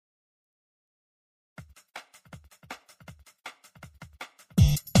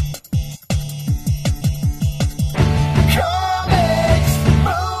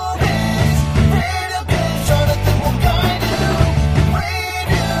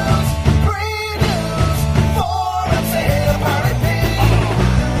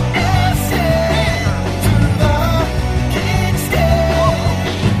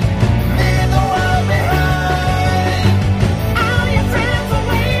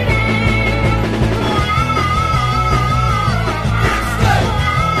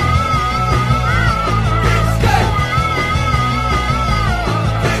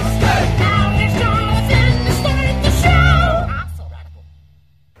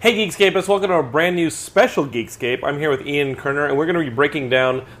Hey Geekscapists, welcome to a brand new special Geekscape. I'm here with Ian Kerner, and we're going to be breaking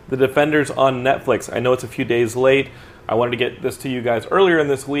down The Defenders on Netflix. I know it's a few days late. I wanted to get this to you guys earlier in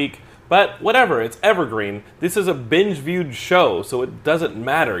this week, but whatever, it's evergreen. This is a binge-viewed show, so it doesn't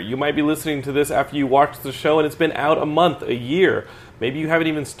matter. You might be listening to this after you watched the show, and it's been out a month, a year. Maybe you haven't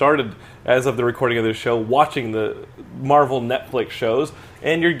even started, as of the recording of this show, watching the Marvel Netflix shows,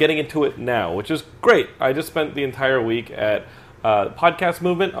 and you're getting into it now, which is great. I just spent the entire week at podcast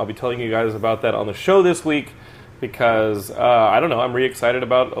movement. I'll be telling you guys about that on the show this week because, I don't know, I'm really excited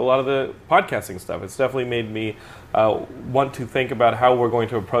about a lot of the podcasting stuff. It's definitely made me want to think about how we're going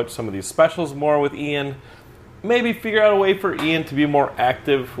to approach some of these specials more with Ian. Maybe figure out a way for Ian to be more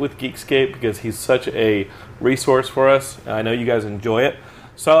active with Geekscape because he's such a resource for us. And I know you guys enjoy it.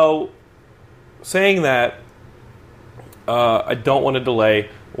 So, saying that, I don't want to delay. I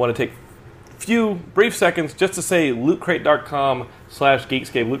want to take few brief seconds just to say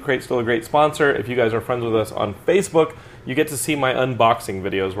lootcrate.com/Geekscape. Loot Crate's still a great sponsor. If you guys are friends with us on Facebook, you get to see my unboxing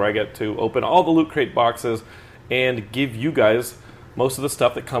videos where I get to open all the Loot Crate boxes and give you guys most of the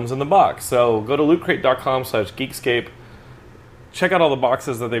stuff that comes in the box. So go to lootcrate.com/Geekscape. Check out all the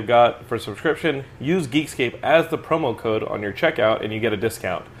boxes that they've got for subscription. Use Geekscape as the promo code on your checkout and you get a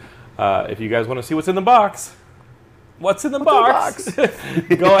discount. If you guys want to see what's in the box, what's in the box?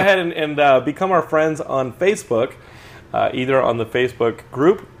 Go ahead and become our friends on Facebook, either on the Facebook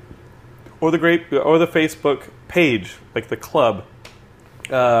group or the Facebook page, like the club.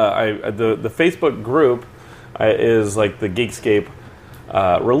 The Facebook group is like the Geekscape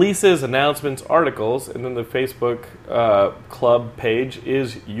releases, announcements, articles, and then the Facebook club page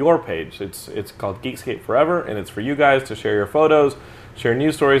is your page. It's called Geekscape Forever, and it's for you guys to share your photos, share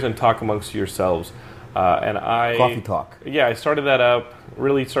news stories, and talk amongst yourselves. Coffee talk. Yeah, I started that up,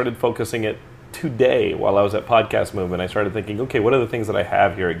 really started focusing it today while I was at Podcast Movement. I started thinking, okay, what are the things that I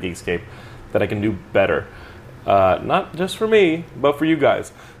have here at Geekscape that I can do better? Not just for me, but for you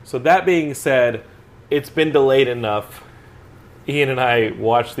guys. So that being said, it's been delayed enough. Ian and I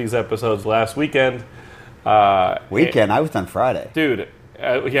watched these episodes last weekend. I was on Friday. Dude,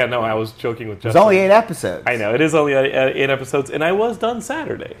 I was joking with Justin. There's only 8 episodes. I know, it is only 8 episodes, and I was done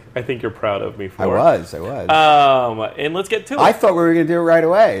Saturday. I think you're proud of me for it. I was. And let's get to it. I thought we were going to do it right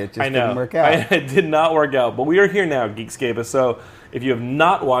away. It just didn't work out. It did not work out, but we are here now, Geekscape. So if you have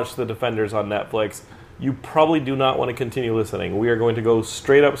not watched The Defenders on Netflix, you probably do not want to continue listening. We are going to go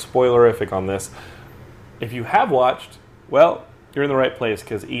straight up spoilerific on this. If you have watched, well, you're in the right place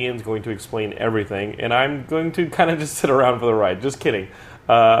because Ian's going to explain everything, and I'm going to kind of just sit around for the ride. Just kidding.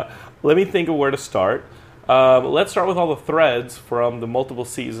 Let me think of where to start. Let's start with all the threads from the multiple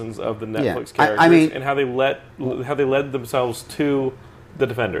seasons of the Netflix characters and how they led themselves to the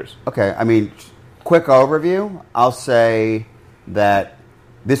Defenders. Okay, quick overview. I'll say that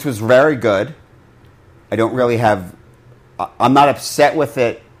this was very good. I'm not upset with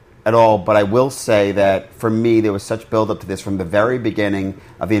it at all, but I will say that for me, there was such build-up to this from the very beginning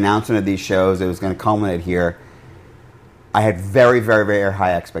of the announcement of these shows. It was going to culminate here. I had very, very, very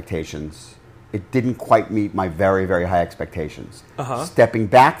high expectations. It didn't quite meet my very, very high expectations. Stepping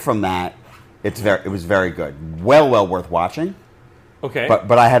back from that, it was very good. Well worth watching. Okay.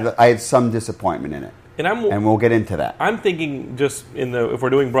 But I had some disappointment in it. And we'll get into that. I'm thinking if we're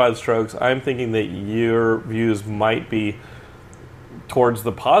doing broad strokes, I'm thinking that your views might be towards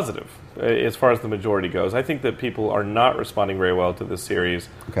the positive as far as the majority goes. I think that people are not responding very well to this series.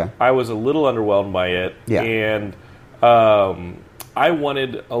 Okay. I was a little underwhelmed by it. Yeah. And I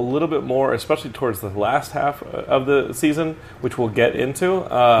wanted a little bit more, especially towards the last half of the season, which we'll get into.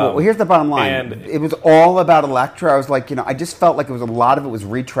 Well, here's the bottom line. And it was all about Elektra. I was like, I just felt like a lot of it was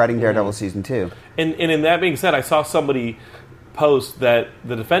retreading Daredevil Season 2. And in that being said, I saw somebody post that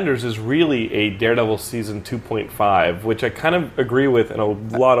The Defenders is really a Daredevil Season 2.5, which I kind of agree with in a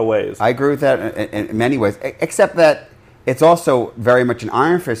lot of ways. I agree with that in many ways, except that it's also very much an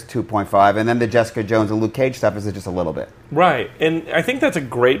Iron Fist 2.5, and then the Jessica Jones and Luke Cage stuff is just a little bit. Right, and I think that's a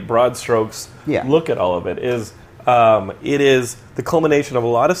great broad strokes look at all of it. It is the culmination of a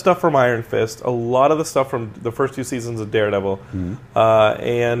lot of stuff from Iron Fist, a lot of the stuff from the first 2 seasons of Daredevil,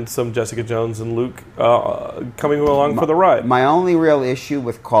 and some Jessica Jones and Luke coming along for the ride. My only real issue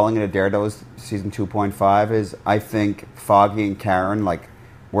with calling it a Daredevil Season 2.5 is I think Foggy and Karen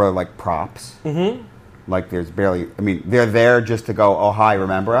were props. Mm-hmm. There's barely... they're there just to go, oh, hi,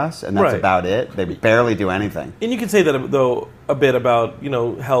 remember us? And that's about it. They barely do anything. And you can say that, though, a bit about,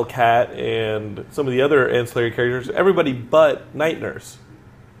 Hellcat and some of the other ancillary characters. Everybody but Night Nurse.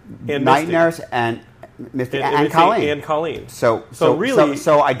 And Night Nurse and Misty and Colleen. And Colleen. So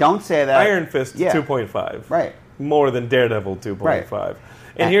I don't say that... Iron Fist 2.5. Right. More than Daredevil 2.5. Right.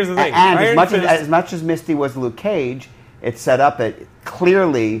 And here's the thing. And Iron Fist, as much as Misty was Luke Cage, it's set up that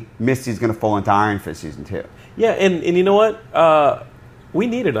clearly Misty's going to fall into Iron Fist season 2. Yeah, and you know what? We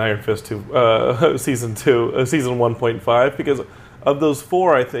needed Iron Fist season 1.5 because of those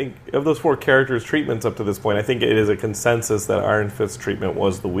four characters' treatments up to this point, I think it is a consensus that Iron Fist's treatment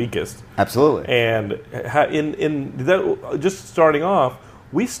was the weakest. Absolutely. And in that, just starting off,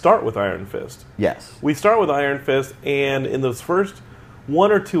 we start with Iron Fist. Yes. We start with Iron Fist, and in those first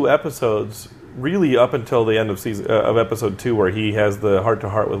 1 or 2 episodes, really up until the end of episode 2, where he has the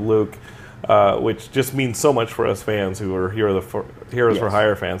heart-to-heart with Luke, which just means so much for us fans who are Heroes for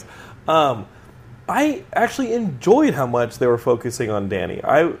Hire fans. I actually enjoyed how much they were focusing on Danny.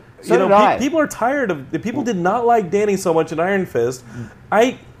 People are tired of... People did not like Danny so much in Iron Fist.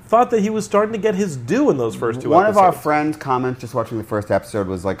 I thought that he was starting to get his due in those first 2 episodes. One of our friends' comments just watching the first episode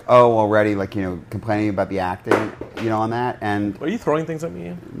was like, oh, already, complaining about the acting, on that. And are you throwing things at me,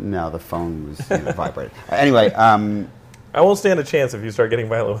 Ian? No, the phone was vibrating. Anyway... I won't stand a chance if you start getting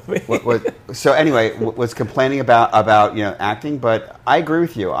violent with me. So anyway, was complaining about acting, but I agree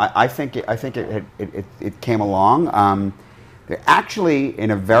with you. I think it came along. They're actually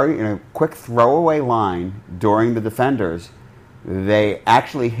in a quick throwaway line during the Defenders. They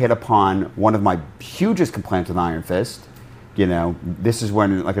actually hit upon one of my hugest complaints with Iron Fist. This is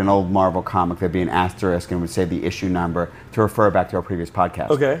when, like an old Marvel comic, there'd be an asterisk and would say the issue number to refer back to our previous podcast.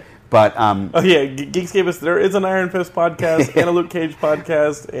 Okay. But Geekscape there is an Iron Fist podcast and a Luke Cage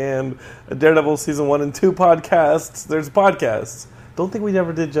podcast and a Daredevil season 1 and 2 podcasts. There's podcasts. Don't think we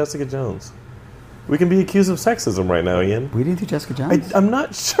ever did Jessica Jones. We can be accused of sexism right now, Ian. We didn't do Jessica Jones? I'm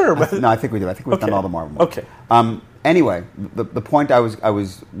not sure. But no, I think we did. I think we've done all the Marvel ones. Okay. Anyway, the point I was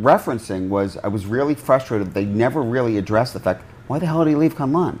referencing was I was really frustrated that they never really addressed the fact, why the hell did he leave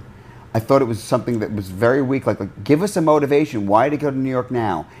Kunlun? I thought it was something that was very weak. Like give us a motivation. Why did he go to New York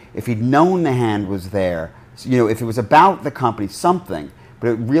now? If he'd known the Hand was there, if it was about the company, something. But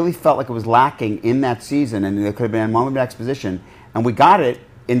it really felt like it was lacking in that season, and there could have been a moment of exposition. And we got it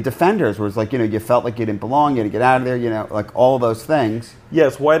in Defenders, where it's like, you felt like you didn't belong, you had to get out of there, like all of those things.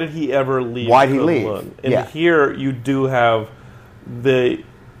 Yes, why did he ever leave? Why did he leave? And here you do have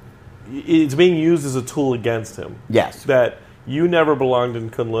it's being used as a tool against him. Yes. That you never belonged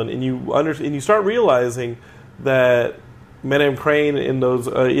in Kunlun, and you start realizing that Madame Crane and those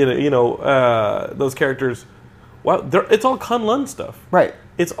those characters, it's all Kunlun stuff. Right.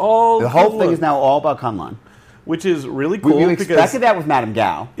 It's all the whole thing is now all about Kunlun, which is really cool. We expected that with Madame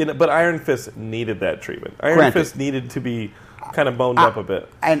Gao, but Iron Fist needed that treatment. Iron Fist needed to be kind of boned up a bit,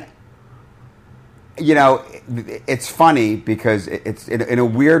 and it's funny because it's in a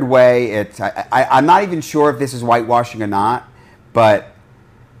weird way. I'm not even sure if this is whitewashing or not, but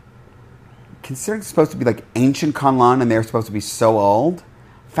considering it's supposed to be like ancient Kunlun and they're supposed to be so old,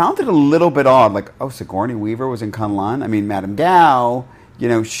 found it a little bit odd. Like, oh, Sigourney Weaver was in Kunlun. I mean, Madame Gao,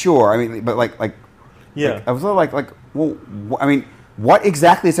 sure. I mean, but yeah. I was a little like, well, I mean, what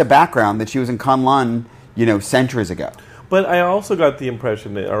exactly is her background that she was in Kunlun, centuries ago? But I also got the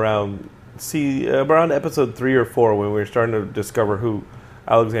impression that around episode 3 or 4, when we were starting to discover who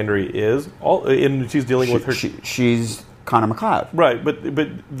Alexandra is, and she's dealing with her. She's Connor McLeod, right? But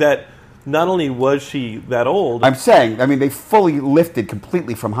that not only was she that old, I'm saying, I mean, they fully lifted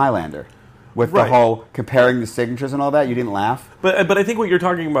completely from Highlander with the whole comparing the signatures and all that. You didn't laugh, but I think what you're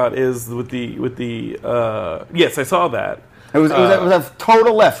talking about is with the yes, I saw that. It was a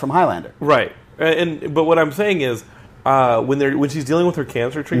total lift from Highlander, right? But what I'm saying is. When she's dealing with her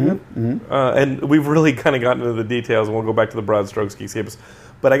cancer treatment, and we've really kind of gotten into the details, and we'll go back to the broad strokes, Geekscape.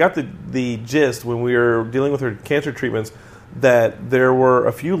 But I got the gist when we were dealing with her cancer treatments that there were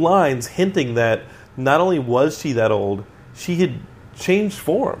a few lines hinting that not only was she that old, she had changed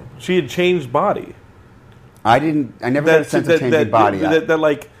form, she had changed body. I never had a sense of changing body.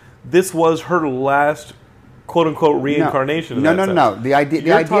 That this was her last quote unquote reincarnation. No. The idea.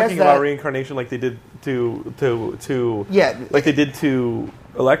 You're talking about reincarnation like they did like they did to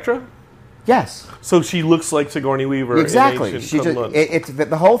Elektra. Yes. So she looks like Sigourney Weaver. Exactly. It's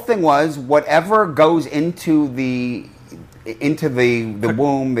the whole thing was whatever goes into the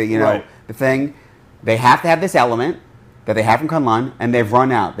womb, the thing. They have to have this element that they have from Kunlun, and they've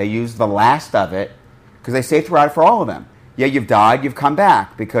run out. They use the last of it because they say throughout for all of them. Yeah, you've died, you've come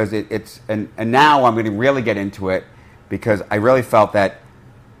back because and now I'm going to really get into it because I really felt that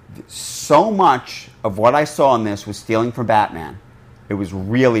so much of what I saw in this was stealing from Batman. It was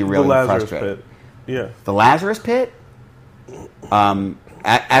really, really frustrating. Pit. Yeah. The Lazarus Pit, not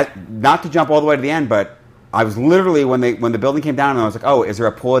to jump all the way to the end, but I was literally, when the building came down, and I was like, oh, is there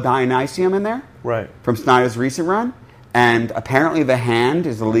a pool of Dionysium in there? Right. From Snyder's recent run? And apparently the Hand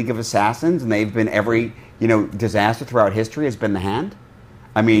is the League of Assassins, and they've been every, disaster throughout history has been the Hand.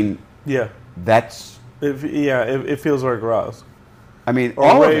 I mean, yeah, that's... It feels like Raz. I mean, or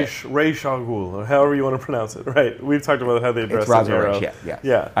all Ray Shagul, or however you want to pronounce it. Right. We've talked about how they address it's the arrow.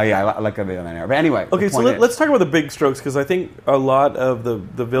 Yeah. Oh, yeah, I like how they on that arrow. But anyway. Okay, so let's talk about the big strokes, because I think a lot of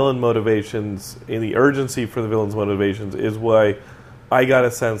the villain motivations and the urgency for the villain's motivations is why I got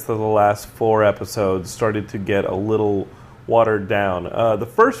a sense that the last 4 episodes started to get a little watered down. The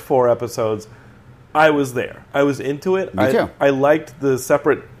first 4 episodes, I was there. I was into it. Me too. I liked the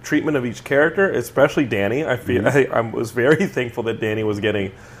separate treatment of each character, especially Danny. I feel I was very thankful that Danny was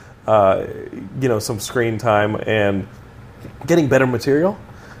getting, some screen time and getting better material,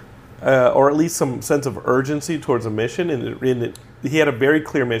 or at least some sense of urgency towards a mission. And he had a very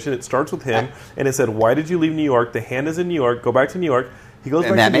clear mission. It starts with him, and it said, "Why did you leave New York? The Hand is in New York. Go back to New York." He goes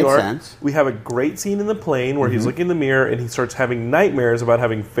back to New York. Sense. We have a great scene in the plane where he's looking in the mirror and he starts having nightmares about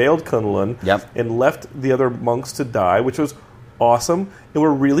having failed Kunlun and left the other monks to die, which was awesome. And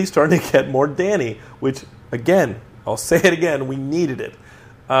we're really starting to get more Danny, which, again, I'll say it again, we needed it.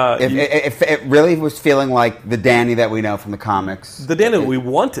 It really was feeling like the Danny that we know from the comics. The Danny that we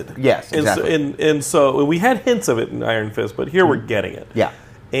wanted. Yes, exactly. And so we had hints of it in Iron Fist, but here we're getting it. Yeah.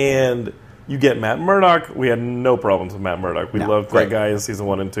 And you get Matt Murdock. We had no problems with Matt Murdock. We loved that guy in season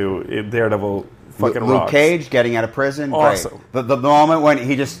 1 and 2. Daredevil fucking Luke rocks. Cage getting out of prison. Awesome. The moment when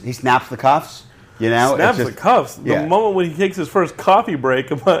he snaps the cuffs. Snaps the cuffs. The moment when he takes his first coffee break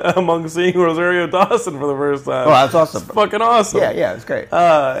among seeing Rosario Dawson for the first time. Oh, that's awesome. It's fucking awesome. Yeah, it's great.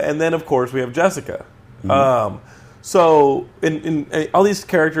 And then, of course, we have Jessica. So, in all these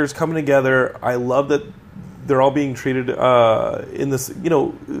characters coming together, I love that they're all being treated in this,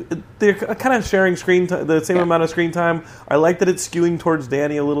 they're kind of sharing screen time, the same amount of screen time. I like that it's skewing towards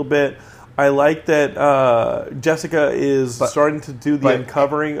Danny a little bit. I like that Jessica is starting to do the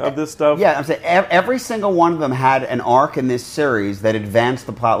uncovering of this stuff. Yeah, I'm saying every single one of them had an arc in this series that advanced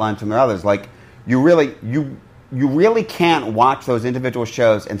the plot lines from the others. Like, you really can't watch those individual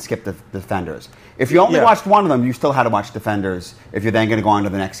shows and skip the Defenders. If you only watched one of them, you still had to watch Defenders if you're then going to go on to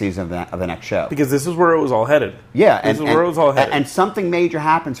the next season of the next show. Because this is where it was all headed. Yeah. This is where it was all headed. And something major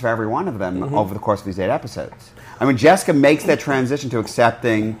happens for every one of them over the course of these 8 episodes. I mean, Jessica makes that transition to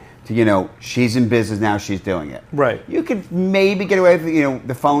accepting to, she's in business now, she's doing it. Right. You could maybe get away with,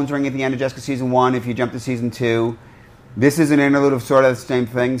 the phones ring at the end of Jessica season 1 if you jump to season 2. This is an interlude of sort of the same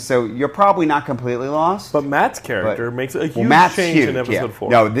thing, so you're probably not completely lost. But Matt's character makes a huge change in episode 4.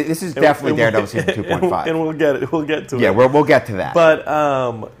 No, this is definitely Daredevil season 2.5. And we'll get it. We'll get to it. Yeah, we'll get to that. But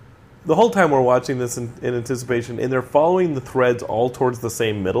the whole time we're watching this in anticipation, and they're following the threads all towards the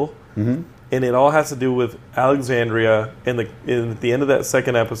same middle. Mm-hmm. And it all has to do with Alexandria and at the end of that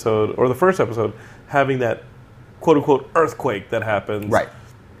second episode, or the first episode, having that quote-unquote earthquake that happens. Right.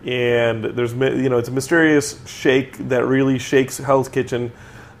 And there's, it's a mysterious shake that really shakes Hell's Kitchen.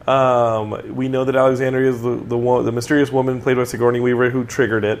 We know that Alexandria is the mysterious woman played by Sigourney Weaver who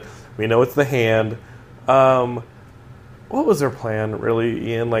triggered it. We know it's the Hand. What was their plan,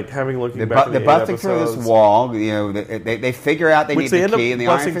 really, Ian? Like, looking back at the 8 busting episodes, through this wall. They figure out they need the key, and the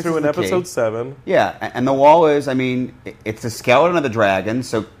busting Iron Fist through is in the key. episode 7. Yeah, and the wall is, it's the skeleton of the dragon,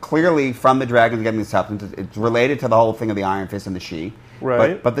 so clearly from the dragon getting the substance, it's related to the whole thing of the Iron Fist and the She.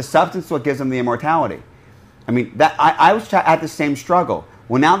 Right. But the substance is what gives them the immortality. I mean, I was at the same struggle.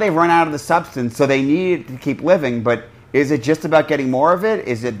 Well, now they've run out of the substance, so they need it to keep living, but is it just about getting more of it?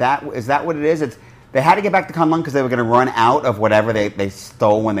 Is that what it is? They had to get back to Kunlun because they were going to run out of whatever they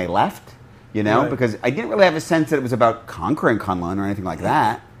stole when they left, Right. Because I didn't really have a sense that it was about conquering Kunlun or anything like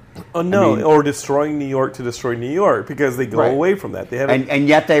that. Oh, no, or destroying New York to destroy New York, because they go away from that. They haven't, and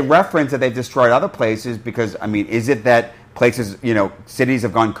yet they reference that they've destroyed other places because, is it that places, cities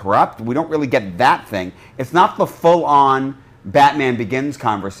have gone corrupt? We don't really get that thing. It's not the full-on Batman Begins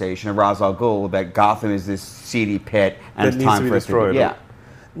conversation of Ra's al Ghul that Gotham is this seedy pit and it's time for it to be. Yeah.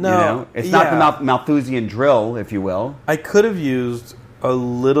 No, it's not the Malthusian drill, if you will. I could have used a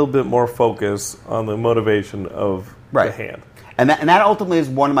little bit more focus on the motivation of the Hand. And that ultimately is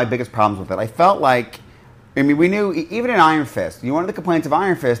one of my biggest problems with it. I felt like, we knew, even in Iron Fist, one of the complaints of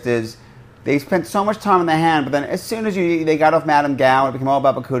Iron Fist is they spent so much time on the Hand, but then as soon as they got off Madame Gao, it became all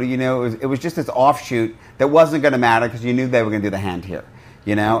about Bakuda, it was just this offshoot that wasn't going to matter because you knew they were going to do the Hand here,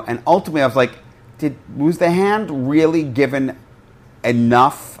 And ultimately I was like, was the Hand really given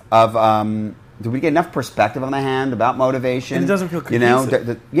enough of, did we get enough perspective on the Hand about motivation? And it doesn't feel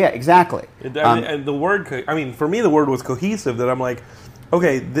cohesive. Yeah, exactly. And the word, for me the word was cohesive, that I'm like,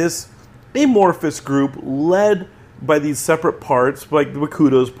 okay, this amorphous group led by these separate parts, like the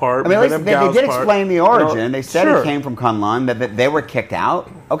Bakuto's part. I mean, at least they did explain the origin. They said it came from Kunlun, that they were kicked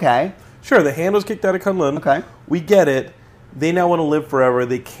out. Okay. Sure, the hand was kicked out of Kunlun. Okay. We get it. They now want to live forever.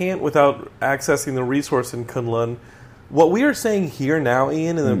 They can't without accessing the resource in Kunlun. What we are saying here now,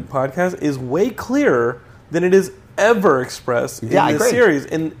 Ian, in the podcast, is way clearer than it is ever expressed in this series.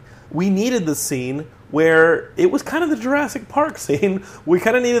 And we needed the scene where it was kind of the Jurassic Park scene. We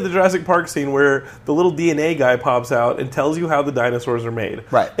kind of needed the Jurassic Park scene where the little DNA guy pops out and tells you how the dinosaurs are made.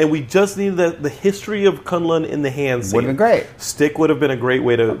 Right. And we just needed the history of Kunlun in the hand scene. Would have been great. Stick would have been a great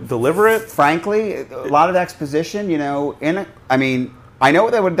way to deliver it. Frankly, a lot of exposition, I know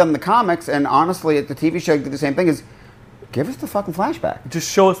what they would have done in the comics, and honestly, the TV show did the same thing, is give us the fucking flashback. Just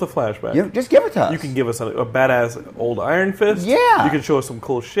show us the flashback. Just give it to us. You can give us a badass old Iron Fist. Yeah. You can show us some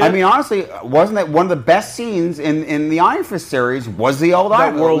cool shit. I mean, honestly, wasn't that one of the best scenes in the Iron Fist series? Was the old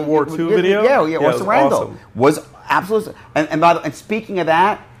Iron Fist? World War II video? Yeah, was Randall. Awesome. Was absolutely. And speaking of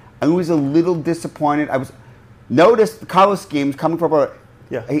that, I was a little disappointed. Noticed the color schemes coming from.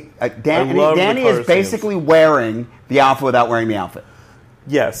 Yeah. Danny is basically wearing the outfit without wearing the outfit.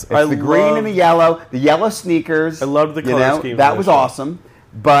 Yes, it's the green and the yellow sneakers. I loved the color scheme. That was awesome.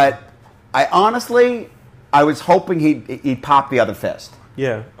 But I was hoping he'd pop the other fist.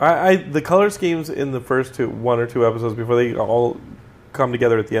 Yeah, the color schemes in the first one or two episodes before they all come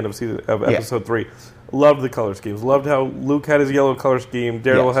together at the end of episode 3. Loved the color schemes. Loved how Luke had his yellow color scheme,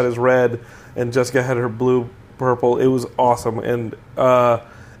 Daryl had his red, and Jessica had her blue purple. It was awesome, and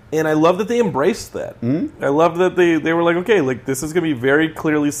I love that they embraced that. I love that they were like, okay, like this is going to be very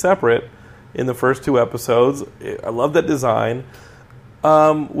clearly separate in the first 2 episodes. I love that design.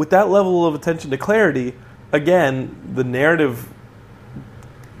 With that level of attention to clarity, again, the narrative,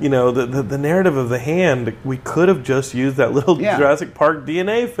 the narrative of the hand, we could have just used that little Jurassic Park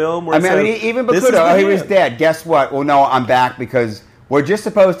DNA film. Where even Bakuto, he was dead. Guess what? Well, no, I'm back because we're just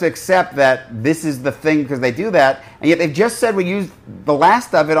supposed to accept that this is the thing because they do that, and yet they've just said we used the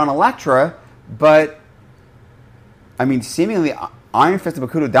last of it on Elektra, but, seemingly Iron Fist and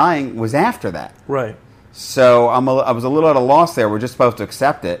Bakuto dying was after that. Right. So I was a little at a loss there. We're just supposed to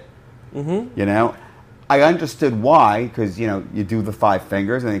accept it. Mm-hmm. I understood why, because, you do the 5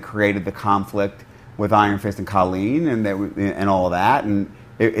 fingers, and they created the conflict with Iron Fist and Colleen and all of that, and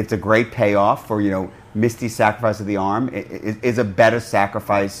it's a great payoff for, Misty's sacrifice of the arm is a better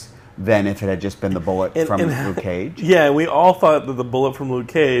sacrifice than if it had just been the bullet from Luke Cage. Yeah, we all thought that the bullet from Luke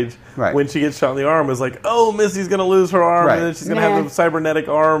Cage, when she gets shot in the arm, is like, oh, Misty's going to lose her arm, and then she's going to have the cybernetic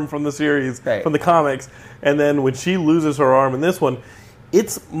arm from the series, from the comics. And then when she loses her arm in this one,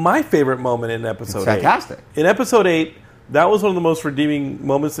 it's my favorite moment in episode 8. Fantastic. In episode 8, that was one of the most redeeming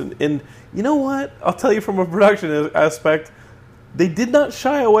moments. And you know what? I'll tell you from a production aspect, they did not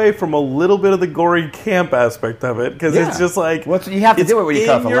shy away from a little bit of the gory camp aspect of it, because it's just like... you have to do it when you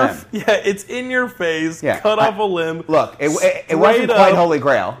cut off a limb. Yeah, it's in your face, cut off a limb. Look, it wasn't quite Holy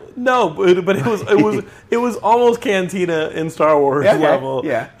Grail. No, but it was almost Cantina in Star Wars level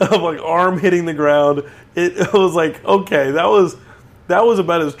of like arm hitting the ground. It was like, okay, that was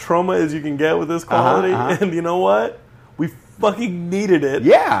about as trauma as you can get with this quality, and you know what? We fucking needed it.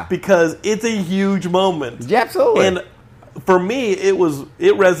 Yeah. Because it's a huge moment. Yeah, absolutely. And for me, it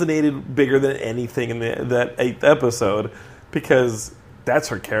resonated bigger than anything in that 8th episode, because that's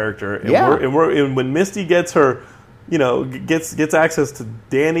her character. And when Misty gets her, gets access to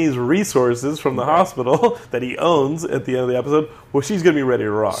Danny's resources from the hospital that he owns at the end of the episode, well, she's going to be ready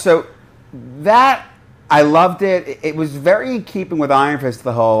to rock. So that, I loved it. It was very in keeping with Iron Fist,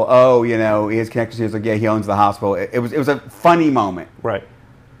 the whole, he has connections. He was like, he owns the hospital. It was a funny moment. Right.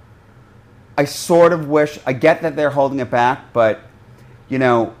 I sort of wish, I get that they're holding it back, but, we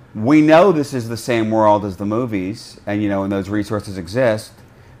know this is the same world as the movies, and, and those resources exist,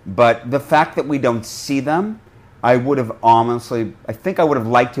 but the fact that we don't see them, I think I would have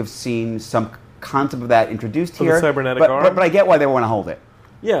liked to have seen some concept of that introduced here. The cybernetic arm? But I get why they want to hold it.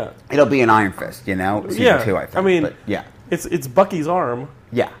 Yeah. It'll be an Iron Fist, season 2, I think. It's Bucky's arm.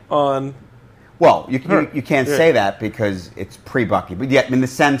 Yeah. On... Well, you can't say that because it's pre-Bucky. But in the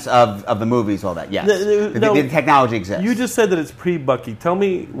sense of the movies, all that, yes. The technology exists. You just said that it's pre-Bucky. Tell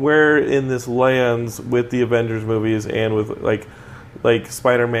me where in this lands with the Avengers movies and with, like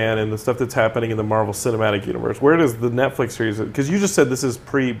Spider-Man and the stuff that's happening in the Marvel Cinematic Universe. Where does the Netflix series... Because you just said this is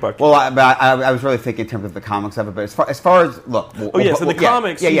pre-Bucky. Well, I was really thinking in terms of the comics of it, but as far as... Look... in the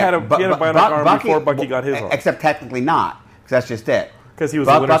comics, he had a bionic arm before Bucky got his arm. Except technically not, because that's just it. Because he was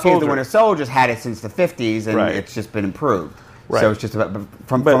the Winter Soldier. Bucky the Winter Soldier had it since the 50s, and it's just been improved. Right. So it's just about,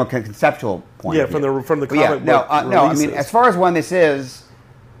 from a conceptual point of view. From the comic book. No, I mean, as far as when this is,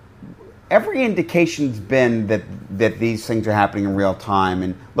 every indication's been that these things are happening in real time.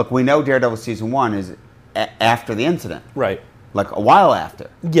 And look, we know Daredevil season 1 is after the incident, right? Like a while after.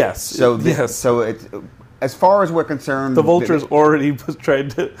 Yes. So it's, as far as we're concerned, the Vulture's already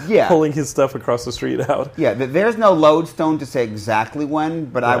tried to pulling his stuff across the street out. Yeah, there's no lodestone to say exactly when,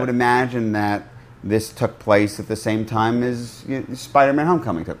 but I would imagine that this took place at the same time as Spider-Man: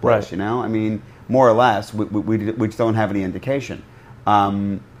 Homecoming took place. Right. You know, I mean, more or less. We just don't have any indication.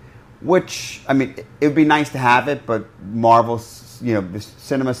 Which, I mean, it would be nice to have it, but Marvel's, the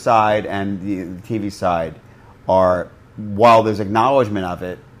cinema side and the TV side are, while there's acknowledgement of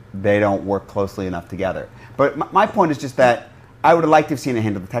it, they don't work closely enough together. But my point is just that I would have liked to have seen a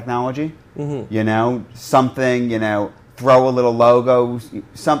hint of the technology. Mm-hmm. Something, throw a little logo,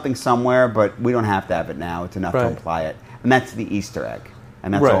 something somewhere, but we don't have to have it now. It's enough to imply it. And that's the Easter egg.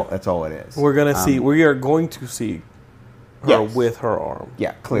 And that's all it is. We are going to see her with her arm.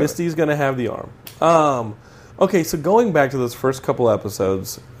 Yeah, clearly. Misty's going to have the arm. Okay, so going back to those first couple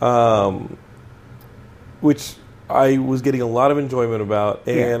episodes, which I was getting a lot of enjoyment about,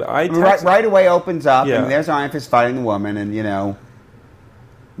 and right away opens up, and there's Iron Fist fighting the woman, and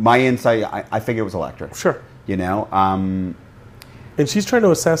my insight, I figured it was Elektra. Sure. And she's trying to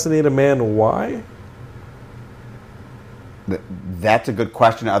assassinate a man. Why? That's a good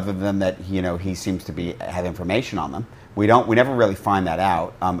question. Other than that, he seems to have information on them. We never really find that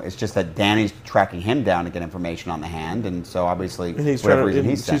out. It's just that Danny's tracking him down to get information on the Hand, and so obviously, she's trying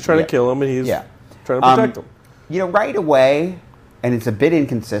to kill him, and he's trying to protect him. Right away, and it's a bit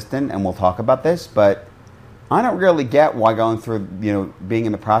inconsistent, and we'll talk about this, but I don't really get why going through, being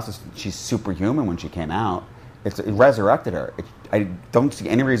in the process, she's superhuman when she came out. It resurrected her. I don't see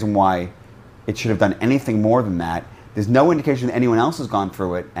any reason why it should have done anything more than that. There's no indication that anyone else has gone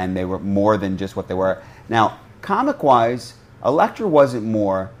through it, and they were more than just what they were. Now, comic-wise, Elektra wasn't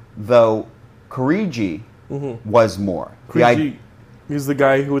more, though Kirigi was more. He's the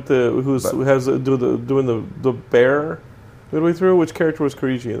guy doing the bear midway through. Which character was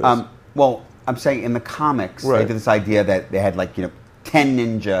Kirigi in this? Well, I'm saying in the comics, they did this idea that they had 10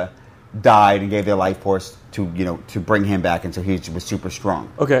 ninja died and gave their life force to bring him back, and so he was super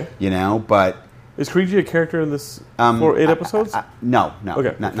strong. Okay. But is Kirigi a character in this for 8 episodes? No.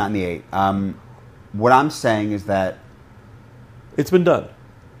 Okay. Not in the 8. What I'm saying is that it's been done.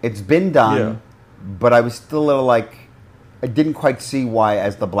 It's been done, but I was still a little I didn't quite see why,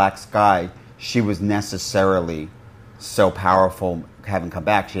 as the Black Sky, she was necessarily so powerful having come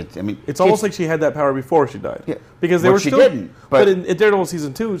back. It's almost like she had that power before she died. Yeah. Because she didn't. But in Daredevil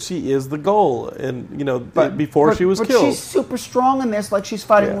season 2, she is the goal, and before she was killed. But she's super strong in this, like she's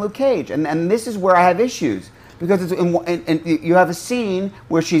fighting Luke Cage, and this is where I have issues. Because you have a scene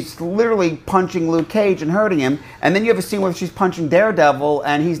where she's literally punching Luke Cage and hurting him, and then you have a scene where she's punching Daredevil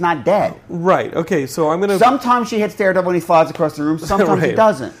and he's not dead. Right. Okay. So I'm gonna. Sometimes she hits Daredevil and he flies across the room. Sometimes he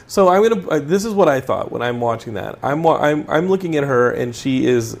doesn't. So I'm gonna. This is what I thought when I'm watching that. I'm looking at her, and she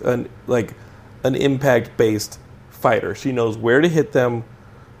is an impact based fighter. She knows where to hit them,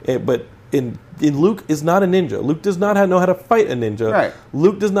 but. In Luke is not a ninja. Luke does not know how to fight a ninja. Right.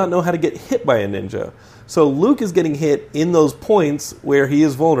 Luke does not know how to get hit by a ninja. So Luke is getting hit in those points where he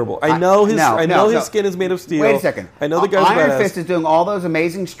is vulnerable. I know his skin is made of steel. Wait a second. I know the guy's Iron Fist is doing all those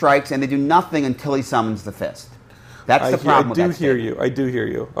amazing strikes, and they do nothing until he summons the fist. That's the problem. I do hear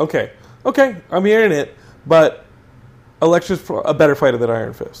you. Okay. I'm hearing it, but Elektra's a better fighter than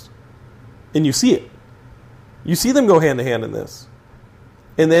Iron Fist, and you see it. You see them go hand to hand in this.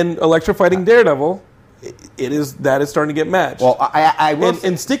 And then Elektra fighting Daredevil, that is starting to get matched. Well, I will.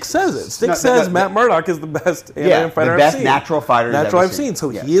 And Stick says it. Stick says Matt Murdock is the best fighter the best natural fighter I've seen. So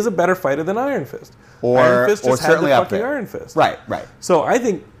he is a better fighter than Iron Fist. Iron Fist just had the fucking Iron Fist. Right. So I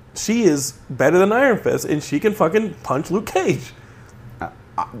think she is better than Iron Fist, and she can fucking punch Luke Cage.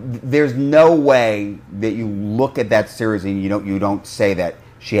 There's no way that you look at that series and you don't say that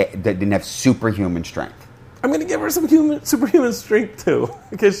that didn't have superhuman strength. I'm going to give her some superhuman strength, too,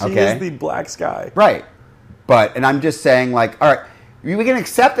 because she is the Black Sky. Right. And I'm just saying, all right, we can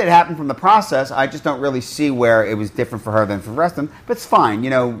accept that it happened from the process. I just don't really see where it was different for her than for the rest of them. But it's fine.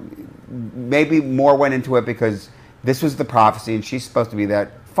 Maybe more went into it because this was the prophecy and she's supposed to be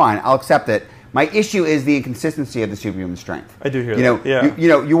that. Fine, I'll accept it. My issue is the inconsistency of the superhuman strength. I do hear that. Yeah.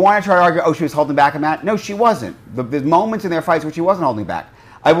 You want to try to argue, she was holding back on that? No, she wasn't. There's moments in their fights where she wasn't holding back.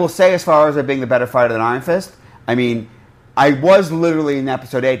 I will say, as far as her being the better fighter than Iron Fist, I mean, I was literally in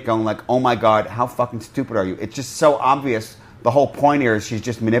episode 8 going oh my God, how fucking stupid are you? It's just so obvious. The whole point here is she's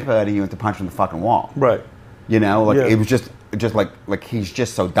just manipulating you into punching the fucking wall. Right. It was just like he's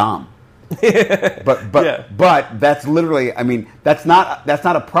just so dumb. But that's literally, I mean, that's not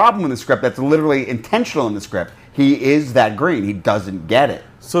a problem in the script. That's literally intentional in the script. He is that green. He doesn't get it.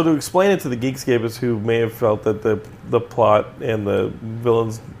 So to explain it to the Geekscapists who may have felt that the plot and the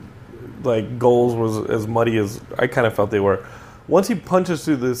villains' goals was as muddy as I kind of felt they were. Once he punches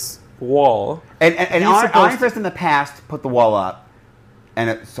through this wall, and Iron Fist in the past put the wall up, and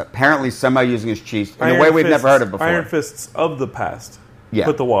it's apparently somehow using his chi in a way we've never heard of before. Iron Fists of the past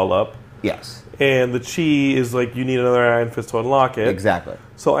put the wall up. Yes. And the chi is you need another Iron Fist to unlock it. Exactly.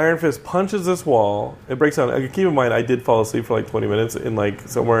 So Iron Fist punches this wall. It breaks down. Keep in mind, I did fall asleep for 20 minutes in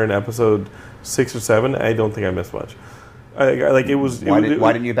somewhere in episode 6 or 7. I don't think I missed much. It was. Why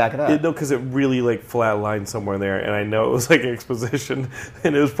didn't you back it up? No, because it really flatlined somewhere there, and I know it was exposition,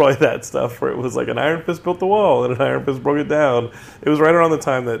 and it was probably that stuff where it was an Iron Fist built the wall and an Iron Fist broke it down. It was right around the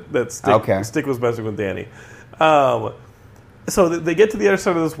time that Stick was messing with Danny. So they get to the other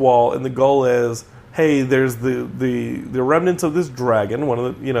side of this wall, and the goal is, hey, there's the remnants of this dragon. One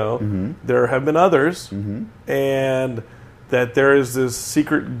of the there have been others, and that there is this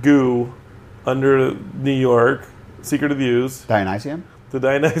secret goo under New York. Secret of Views. Dionysium? The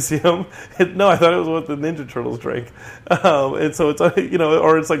Dionysium. No, I thought it was what the Ninja Turtles drank. And so it's,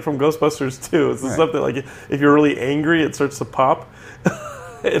 or it's from Ghostbusters too. It's the stuff that if you're really angry, it starts to pop.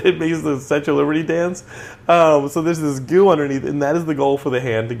 And it makes the Statue of Liberty dance. So there's this goo underneath, and that is the goal for the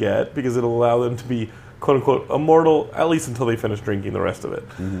hand to get, because it'll allow them to be, quote unquote, immortal, at least until they finish drinking the rest of it.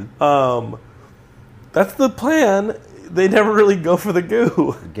 That's the plan. They never really go for the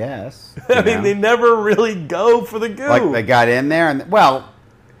goo. I guess. I mean, they never really go for the goo. They got in there, and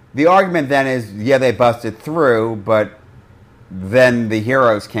the argument then is, they busted through, but then the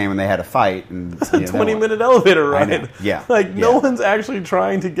heroes came and they had a fight. And, it's a 20-minute elevator ride. Yeah. No one's actually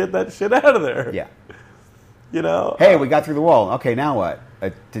trying to get that shit out of there. Yeah. Hey, we got through the wall. Okay, now what?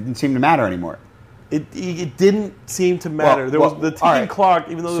 It didn't seem to matter anymore. It didn't seem to matter. There was the ticking clock,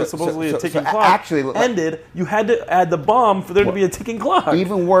 even though there's supposedly a ticking clock. Actually, ended. You had to add the bomb for there to be a ticking clock.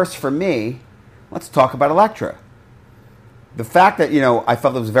 Even worse for me. Let's talk about Elektra. The fact that I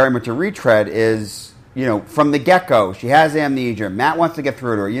felt it was very much a retread is from the get-go she has amnesia. Matt wants to get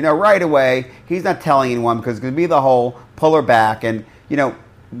through to her. Right away he's not telling anyone because it's going to be the whole pull her back. And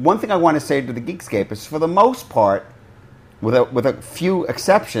one thing I want to say to the Geekscape is, for the most part, with a few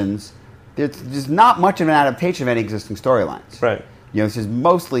exceptions, there's not much of an adaptation of any existing storylines. Right. This is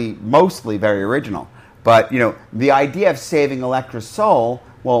mostly very original. But, the idea of saving Elektra's soul,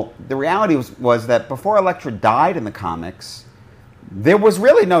 the reality was that before Elektra died in the comics, there was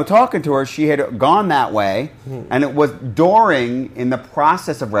really no talking to her. She had gone that way, and it was in the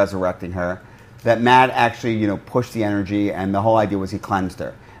process of resurrecting her, that Matt actually, pushed the energy, and the whole idea was he cleansed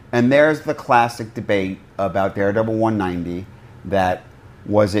her. And there's the classic debate about Daredevil 190 that...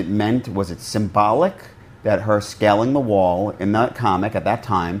 Was it symbolic that her scaling the wall in the comic at that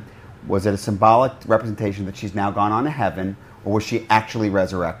time, was it a symbolic representation that she's now gone on to heaven, or was she actually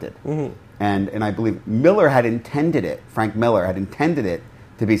resurrected? And I believe Miller had intended it, Frank Miller had intended it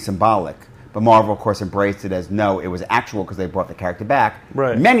to be symbolic, but Marvel, of course, embraced it as no, it was actual because they brought the character back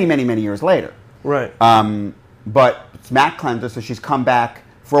many, many, many years later. Right. But it's Matt cleansed her, so she's come back.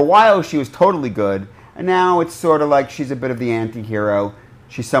 For a while, she was totally good, and now it's sort of like she's a bit of the anti-hero.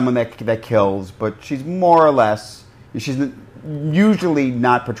 She's someone that kills, but she's more or less... She's usually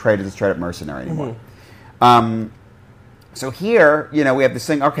not portrayed as a straight-up mercenary anymore. So here, we have this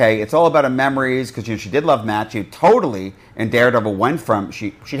thing, okay, it's all about her memories, because she did love Matt. She totally, in Daredevil, went from...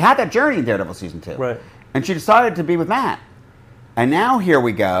 She'd had that journey in Daredevil Season 2. Right. And she decided to be with Matt. And now here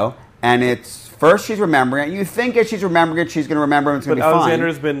we go, and it's... First, she's remembering it. You think as she's remembering it, she's going to remember it, and it's going to be fine. But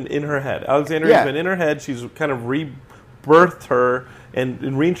Alexandra's been in her head. Alexandra's been in her head. She's kind of rebirthed her...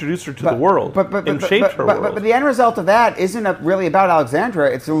 And reintroduced her to the world and shaped her world. But the end result of that isn't really about Alexandra.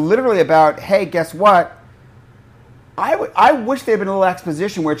 It's literally about, hey, guess what? I wish there had been a little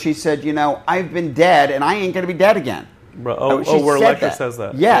exposition where she said, I've been dead and I ain't going to be dead again. Where Elektra says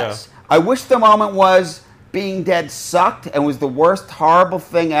that. Yes. Yeah. I wish the moment was being dead sucked and was the worst horrible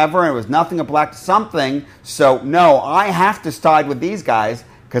thing ever and it was nothing but black something. So, no, I have to side with these guys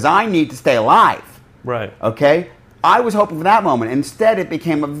because I need to stay alive. Right. Okay? I was hoping for that moment. Instead, it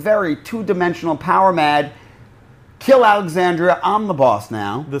became a very two-dimensional, power-mad, kill Alexandra, I'm the boss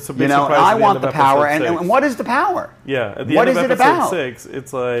now. I want the power. And what is the power? Yeah, at the end of episode 6,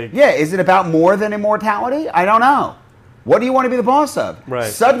 it's like... Yeah, is it about more than immortality? I don't know. What do you want to be the boss of?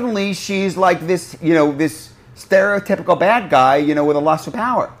 Right. Suddenly, she's like this, this stereotypical bad guy, with a lust for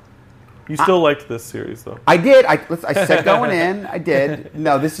power. You still liked this series, though. I did. I said going in, I did.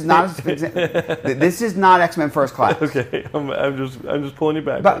 No, this is not. This is not X-Men First Class. Okay, I'm just pulling you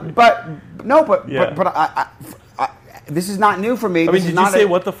back. But this is not new for me. I mean, did you say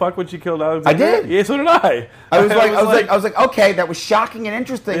what the fuck when she killed Alexandra? I did. Yeah, so did I. I was like, okay, that was shocking and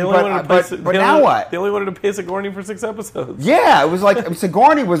interesting. But now what? They only wanted to pay Sigourney for 6 episodes. Yeah, it was like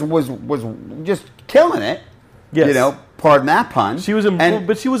Sigourney was just killing it. Yes. You know, pardon that pun.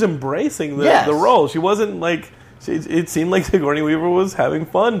 But she was embracing the role. She wasn't like. It seemed like Sigourney Weaver was having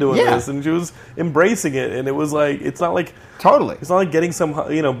fun doing this, and she was embracing it. And it was like it's not like getting some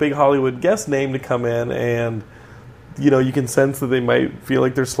big Hollywood guest name to come in and. You can sense that they might feel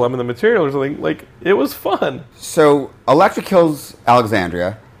like they're slumming the material or something. Like, it was fun. So, Elektra kills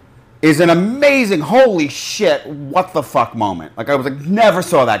Alexandria is an amazing, holy shit, what the fuck moment. Like, I was like, never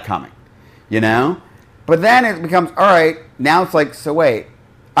saw that coming. But then it becomes, all right, now it's like, so wait.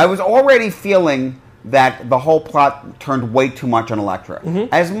 I was already feeling that the whole plot turned way too much on Elektra.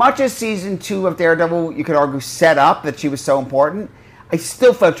 Mm-hmm. As much as season 2 of Daredevil, you could argue, set up that she was so important, I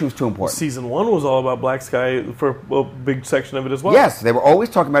still felt she was too important. Season 1 was all about Black Sky for a big section of it as well. Yes, they were always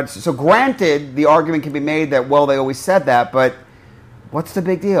talking about it. So granted, the argument can be made that, well, they always said that, but what's the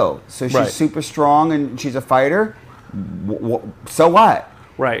big deal? So she's super strong and she's a fighter? So what?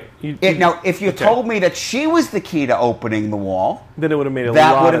 Right. Now, if you told me that she was the key to opening the wall, then it would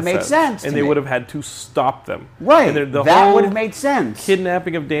have made sense. And they would have had to stop them. Right. That would have made sense.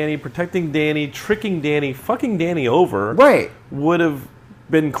 Kidnapping of Danny, protecting Danny, tricking Danny, fucking Danny over. Right. Would have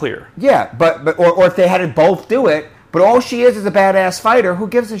been clear. Yeah, or if they had to both do it, but all she is a badass fighter, who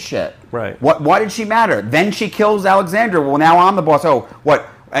gives a shit? Right. Why did she matter? Then she kills Alexandra. Well, now I'm the boss. Oh, what?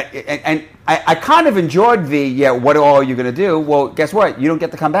 And I kind of enjoyed what are you going to do? Well, guess what? You don't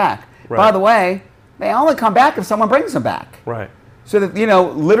get to come back. Right. By the way, they only come back if someone brings them back. Right. So that,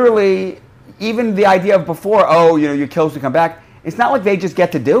 literally, even the idea of before, your kills to come back, it's not like they just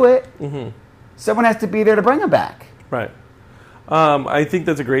get to do it. Mm-hmm. Someone has to be there to bring them back. Right. I think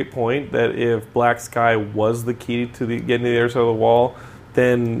that's a great point, that if Black Sky was the key to getting to the other side of the wall,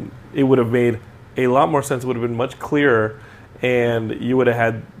 then it would have made a lot more sense. It would have been much clearer. And you would have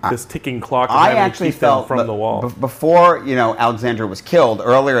had this ticking clock of having to keep them from the wall. Before, Alexandra was killed,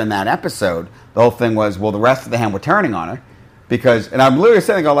 earlier in that episode, the whole thing was, well, the rest of the hand were turning on her. And I'm literally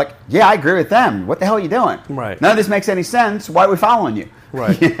sitting there going, yeah, I agree with them. What the hell are you doing? Right. None of this makes any sense. Why are we following you?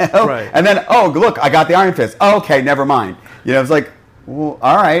 Right. Right. And then, oh, look, I got the Iron Fist. Oh, okay, never mind. It's like, well,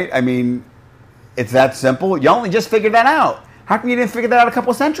 all right. I mean, it's that simple. You only just figured that out. How come you didn't figure that out a couple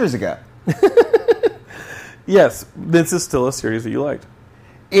of centuries ago? Yes, this is still a series that you liked.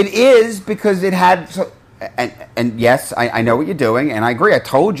 It is, because it had... And yes, I know what you're doing, and I agree. I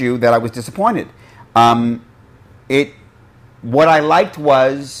told you that I was disappointed. What I liked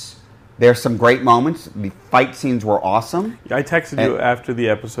was there's some great moments. The fight scenes were awesome. I texted you after the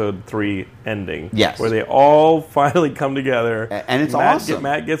episode 3 ending. Yes. Where they all finally come together. And it's awesome.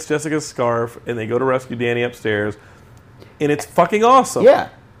 Matt gets Jessica's scarf, and they go to rescue Danny upstairs. And it's fucking awesome. Yeah.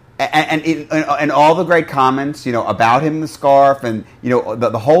 And all the great comments, about him, the scarf, and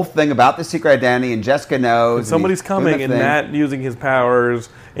the whole thing about the secret identity, and Jessica knows. And somebody's coming, and Matt using his powers,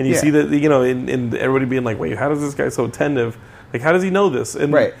 and you see that and everybody being like, "Wait, how does this guy so attentive? Like, how does he know this?"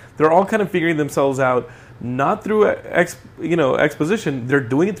 And they're all kind of figuring themselves out, not through exposition. They're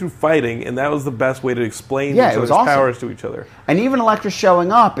doing it through fighting, and that was the best way to explain each other's powers to each other. And even Elektra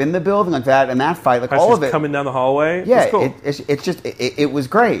showing up in the building like that, and that fight, like all of it coming down the hallway. Yeah, it's cool. It's just it was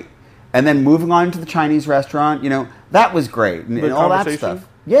great. And then moving on to the Chinese restaurant, that was great, and all that stuff.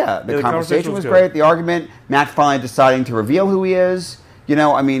 Yeah, the conversation was great. The argument, Matt finally deciding to reveal who he is.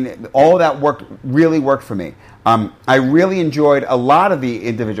 All of that really worked for me. I really enjoyed a lot of the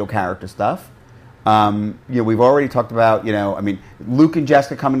individual character stuff. We've already talked about, Luke and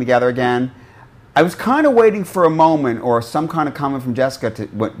Jessica coming together again. I was kind of waiting for a moment or some kind of comment from Jessica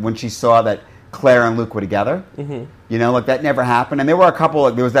when she saw that Claire and Luke were together. Mm-hmm. That never happened. And there were a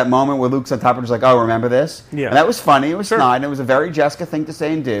couple, there was that moment where Luke's on top and was like, oh, remember this? Yeah. And that was funny. It was snide. And it was a very Jessica thing to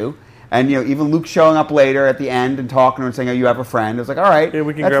say and do. And, even Luke showing up later at the end and talking to her and saying, oh, you have a friend. It was like, all right,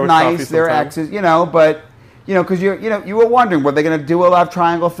 we can that's grab nice. They're exes, but... because you were wondering, were they going to do a love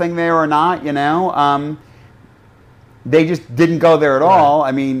triangle thing there or not? They just didn't go there at all.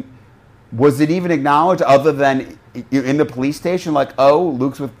 I mean, was it even acknowledged other than in the police station? Like, oh,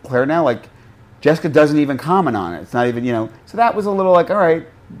 Luke's with Claire now. Like, Jessica doesn't even comment on it. It's not even So that was a little like, all right.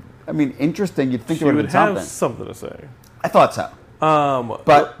 I mean, interesting. You'd think there would have been something. Have something to say. I thought so.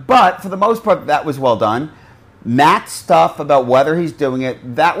 But for the most part, that was well done. Matt's stuff about whether he's doing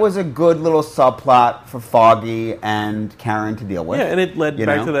it, that was a good little subplot for Foggy and Karen to deal with. Yeah, and it led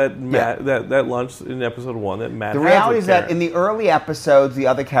back to that lunch in episode 1 that Matt. The reality is that in the early episodes, the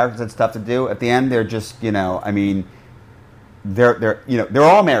other characters had stuff to do. At the end, they're just they're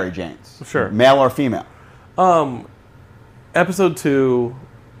all Mary Janes, sure, male or female. Episode 2,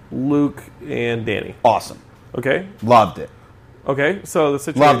 Luke and Danny. Awesome. Okay. Loved it. Okay, so the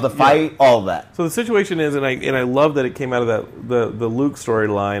situation... Love the fight, all of that. So the situation is, and I love that it came out of the Luke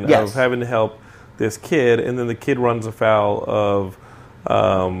storyline of having to help this kid, and then the kid runs afoul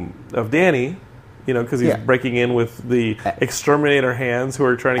of Danny, because he's breaking in with the exterminator hands who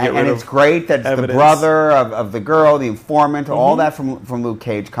are trying to get rid of. And it's great that the brother of the girl, the informant, all that from Luke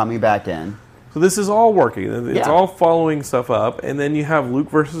Cage coming back in. So this is all working. It's all following stuff up. And then you have Luke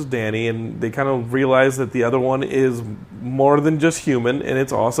versus Danny, and they kind of realize that the other one is more than just human, and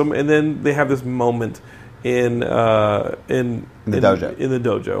it's awesome. And then they have this moment in the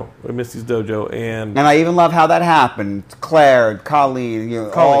dojo, in Misty's dojo. And I even love how that happened. Claire, Colleen,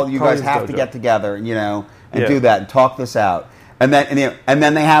 all you guys have to get together, and do that and talk this out. And then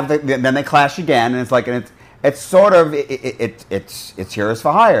then they clash again, and it's like it's sort of it's Heroes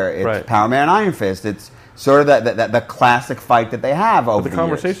for Hire. It's Power Man Iron Fist. It's sort of the classic fight that they have over the years. The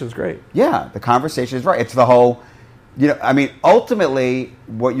conversation's great. Yeah, the conversation is right. It's the whole, ultimately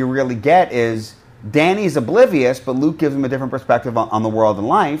what you really get is Danny's oblivious, but Luke gives him a different perspective on the world and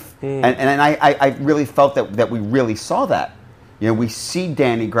life. And I really felt that we really saw that. We see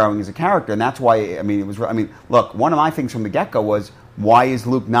Danny growing as a character, and that's why. Look, one of my things from the get-go was, why is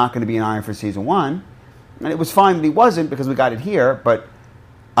Luke not going to be in Iron Fist season 1? And it was fine that he wasn't, because we got it here, but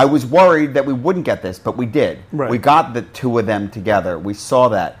I was worried that we wouldn't get this, but we did. Right. We got the two of them together. We saw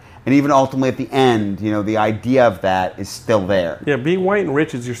that. And even ultimately at the end, the idea of that is still there. Yeah, being white and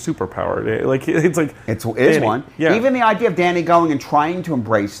rich is your superpower. It is one. Yeah. Even the idea of Danny going and trying to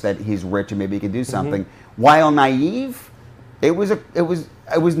embrace that he's rich and maybe he can do something, while naive, it was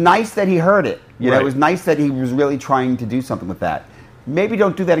nice that he heard it. It was nice that he was really trying to do something with that. Maybe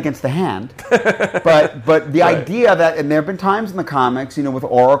don't do that against the hand, but the idea that, and there have been times in the comics, with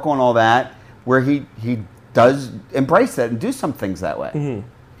Oracle and all that, where he does embrace that and do some things that way. Mm-hmm.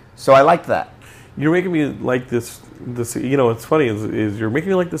 So I liked that. You're making me like this. What's funny is you're making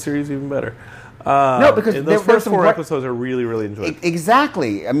me like the series even better. No, because those first 4 episodes are really, really enjoyable.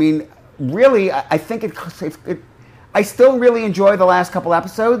 Exactly. Really, I think I still really enjoy the last couple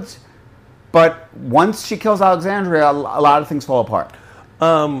episodes. But once she kills Alexandra, a lot of things fall apart.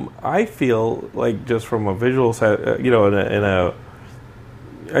 I feel like, just from a visual set, I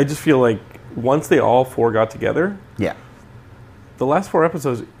just feel like once they all 4 got together, the last 4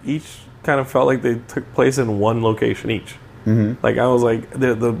 episodes each kind of felt like they took place in one location each. Mm-hmm. Like I was like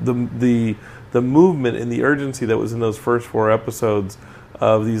the movement and the urgency that was in those first 4 episodes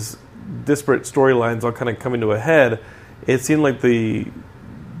of these disparate storylines all kind of coming to a head. It seemed like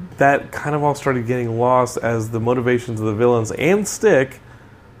that kind of all started getting lost as the motivations of the villains and Stick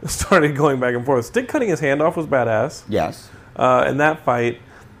started going back and forth. Stick cutting his hand off was badass. Yes. In that fight.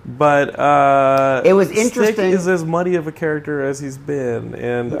 But it was interesting. Stick is as muddy of a character as he's been,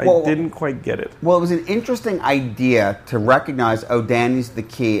 and I didn't quite get it. Well, it was an interesting idea to recognize, Danny's the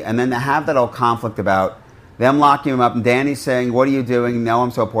key, and then to have that whole conflict about them locking him up, and Danny saying, "What are you doing? No,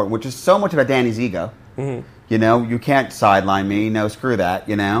 I'm so important," which is so much about Danny's ego. Mm-hmm. You can't sideline me. No, screw that.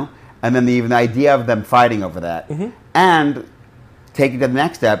 And then even the idea of them fighting over that, and taking to the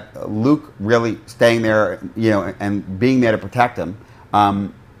next step, Luke really staying there, and being there to protect him.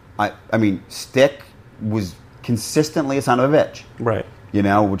 Stick was consistently a son of a bitch, right?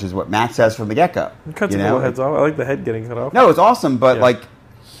 Which is what Matt says from the get-go. He cuts a couple heads off. I like the head getting cut off. No, it was awesome, but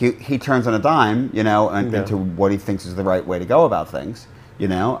he turns on a dime, into what he thinks is the right way to go about things.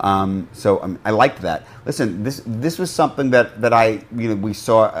 So I liked that. Listen, this was something that I we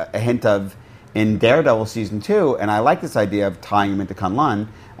saw a hint of in Daredevil season 2, and I like this idea of tying him into Kunlun.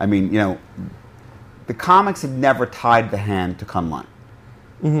 The comics had never tied the hand to Kunlun.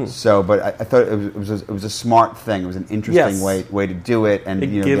 Mm-hmm. So, but I thought it was a smart thing. It was an interesting way to do it, and it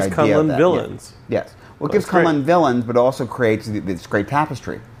gives the idea Kunlun of that. villains. Yeah. Yes, well, it gives Kunlun villains, but also creates this great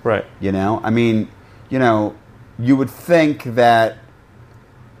tapestry. Right. You would think that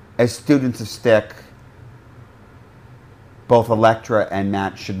as students of Stick, both Elektra and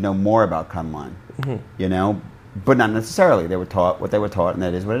Matt should know more about Kunlun. Mm-hmm. But not necessarily. They were taught what they were taught, and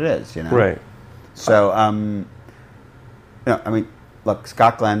that is what it is. Right. So, look,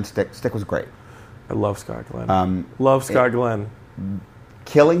 Scott Glenn, Stick was great. I love Scott Glenn. Glenn.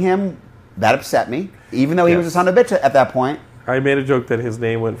 Killing him, that upset me. Even though he was a son of a bitch at that point. I made a joke that his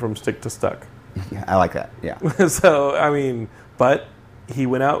name went from Stick to Stuck. Yeah, I like that. Yeah. So, I mean, but he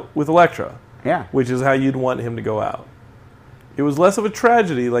went out with Elektra. Yeah. Which is how you'd want him to go out. It was less of a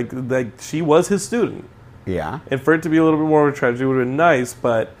tragedy, like she was his student. Yeah. And for it to be a little bit more of a tragedy would have been nice,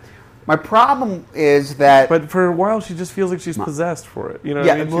 but... My problem is that... But for a while, she just feels like she's possessed for it. You know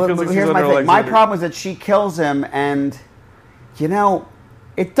yeah, what I mean? She feels like here's she's my under thing. My Alexandra. problem is that she kills him, and,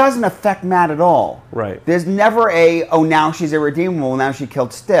 it doesn't affect Matt at all. Right. There's never now she's irredeemable, now she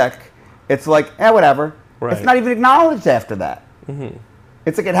killed Stick. It's like, whatever. Right. It's not even acknowledged after that. Mm-hmm.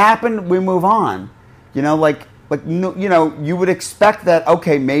 It's like, it happened, we move on. You would expect that,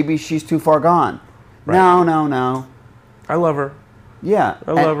 okay, maybe she's too far gone. Right. No. I love her. Yeah.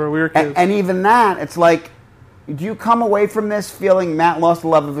 I love her. We were kids. And even that, it's like, do you come away from this feeling Matt lost the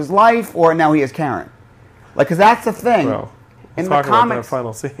love of his life, or now he has Karen? Like, because that's the thing. Well, in talk the comics, about that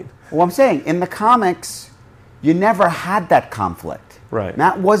final scene. Well, I'm saying, in the comics, you never had that conflict. Right.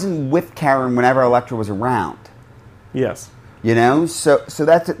 Matt wasn't with Karen whenever Elektra was around. Yes. So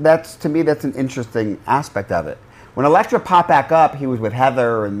that's to me, that's an interesting aspect of it. When Elektra popped back up, he was with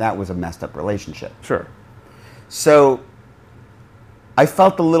Heather, and that was a messed up relationship. Sure. So I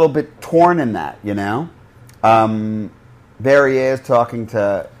felt a little bit torn in that, There he is talking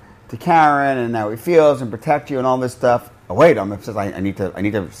to Karen, and how he feels and protect you and all this stuff. Oh wait, I need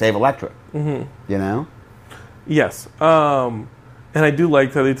to save Elektra. Mm-hmm. Yes. And I do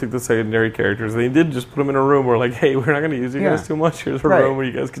like how they took the secondary characters. They did just put them in a room where, like, hey, we're not going to use you guys too much. Here's a room where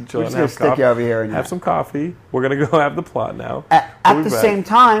you guys can chill and have stick you over here and have some coffee. We're going to go have the plot now. At the same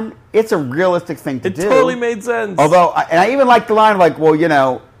time, it's a realistic thing to do. It totally made sense. Although, and I even like the line of, like,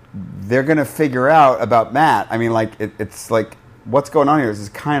 well, they're going to figure out about Matt. I mean, like, it's like, what's going on here? This is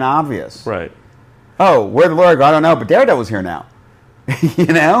kind of obvious. Right. Oh, where'd the lawyer go? I don't know, but Daredevil's here now.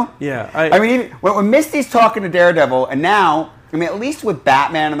 Yeah. I mean, even when Misty's talking to Daredevil, and now... I mean, at least with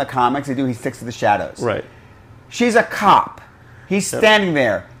Batman in the comics, he sticks to the shadows. Right. She's a cop. He's standing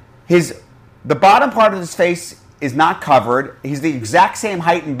there. The bottom part of his face is not covered. He's the exact same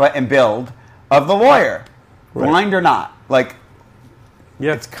height and build of the lawyer, blind or not. Like,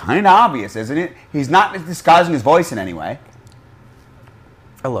 it's kind of obvious, isn't it? He's not disguising his voice in any way.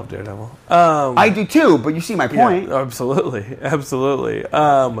 I love Daredevil. I do too, but you see my point. Yeah, absolutely.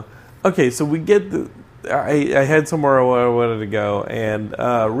 Okay, so we get I had somewhere where I wanted to go, and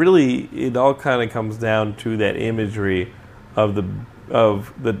really, it all kind of comes down to that imagery of the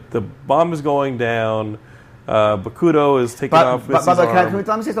bomb is going down. Bakudo is taking off. But can we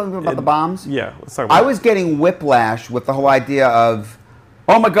say something about the bombs? Yeah, let's talk about I was getting whiplash with the whole idea of,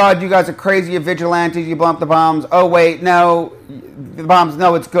 oh my God, you guys are crazy, you're vigilantes, you blow up the bombs. Oh wait, no, the bombs.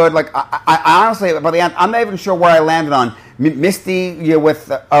 No, it's good. Like I honestly, by the end, I'm not even sure where I landed on. Misty, you're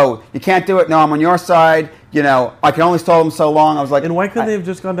with, you can't do it. No, I'm on your side. I can only stall them so long. I was like... And why couldn't they have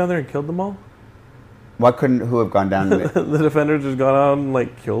just gone down there and killed them all? Who have gone down there? The Defenders just gone out and,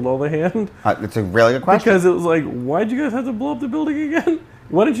 like, killed all the hand? It's a really good question. Because it was like, why'd you guys have to blow up the building again?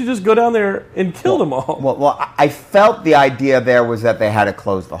 Why didn't you just go down there and kill them all? Well, I felt the idea there was that they had to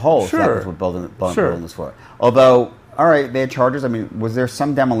close the hole. Sure. So that was what building was for. Although... All right, they had charges. I mean, was there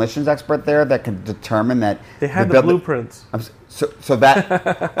some demolitions expert there that could determine that they had the blueprints? So that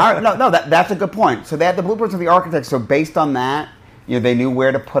that's a good point. So they had the blueprints of the architects. So based on that, they knew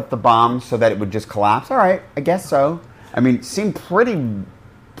where to put the bombs so that it would just collapse. All right, I guess so. I mean, it seemed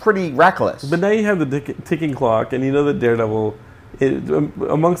pretty reckless. But now you have the ticking clock, and you know that Daredevil,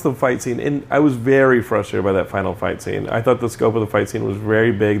 amongst the fight scene, and I was very frustrated by that final fight scene. I thought the scope of the fight scene was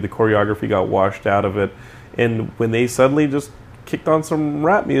very big. The choreography got washed out of it. And when they suddenly just kicked on some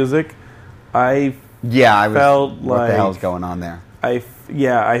rap music, I felt like... What the hell's going on there? I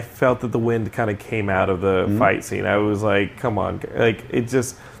felt that the wind kind of came out of the fight scene. I was like, come on. Like, it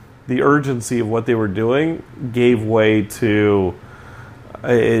just... The urgency of what they were doing gave way to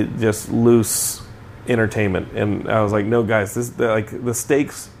just loose entertainment. And I was like, no, guys, the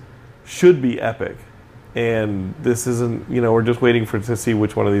stakes should be epic. And this isn't, we're just waiting to see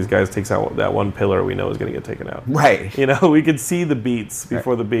which one of these guys takes out that one pillar we know is going to get taken out. Right. We could see the beats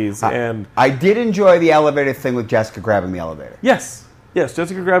before the beats. And I did enjoy the elevator thing with Jessica grabbing the elevator. Yes,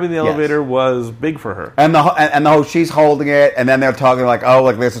 Jessica grabbing the elevator was big for her. And the whole she's holding it, and then they're talking like, oh,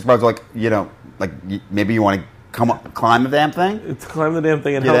 like this is like, maybe you want to climb the damn thing? Climb the damn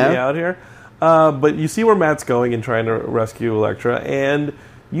thing and help me out here. But you see where Matt's going and trying to rescue Elektra, and...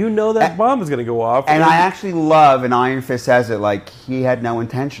 that bomb is going to go off. And I actually love, and Iron Fist says it, like, he had no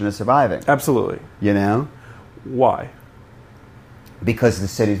intention of surviving. Absolutely. Why? Because the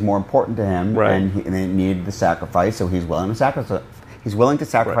city's more important to him, right. and he needed the sacrifice, so he's willing to sacrifice. He's willing to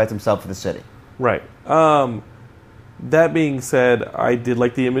sacrifice himself for the city. Right. That being said, I did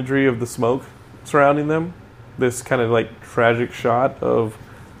like the imagery of the smoke surrounding them. This kind of like tragic shot of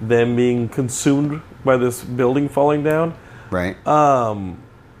them being consumed by this building falling down. Right.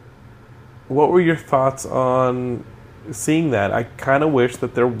 What were your thoughts on seeing that? I kind of wish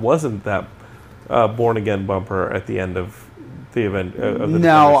that there wasn't that Born Again bumper at the end of the event. Of the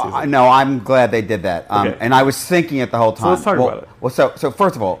No, I'm glad they did that. Okay. And I was thinking it the whole time. So let's talk about it. Well, so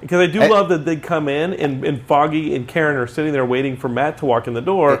first of all, because I do love that they come in and Foggy and Karen are sitting there waiting for Matt to walk in the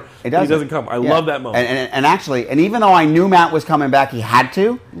door. He doesn't come. I love that moment. And actually, and even though I knew Matt was coming back, he had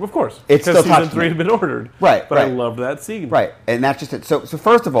to. Of course, it's because still season 3 had been ordered. Right. But I loved that scene. Right, and that's just it. So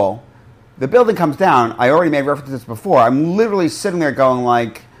first of all, the building comes down. I already made reference to this before. I'm literally sitting there going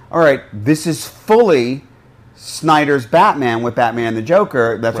like, all right, this is fully Snyder's Batman with Batman and the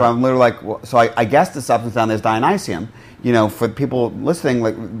Joker. That's why I'm literally like, well, so I guess the substance down there is Dionysium. You know, for people listening,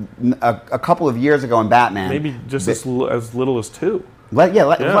 like a couple of years ago in Batman, maybe just as little as 2.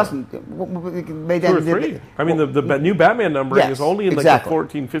 Less than, they 2 or 3. I mean, the new Batman numbering is only in like the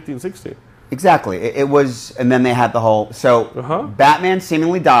 14, 15, 16. Exactly. It was, and then they had the whole. So Batman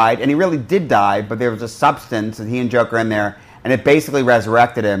seemingly died, and he really did die, but there was a substance, and he and Joker in there, and it basically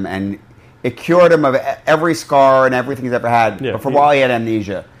resurrected him, and it cured him of every scar and everything he's ever had. Yeah, but for a while, he had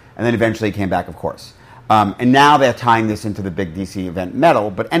amnesia, and then eventually he came back, of course. And now they're tying this into the big DC event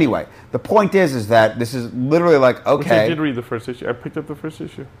Metal. But anyway, the point is that this is literally like, okay. Which I did read the first issue. I picked up the first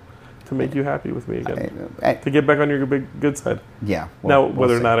issue to make you happy with me again. To get back on your good side. Yeah. Now,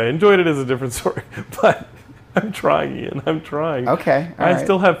 whether or not I enjoyed it is a different story. But I'm trying, Ian. I'm trying. Okay. I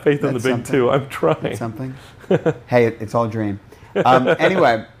still have faith in the big two. I'm trying. That's something. Hey, it's all a dream.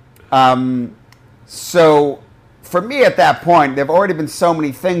 Anyway, so for me at that point, there have already been so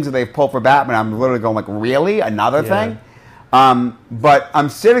many things that they've pulled for Batman. I'm literally going like, really? Another thing? But I'm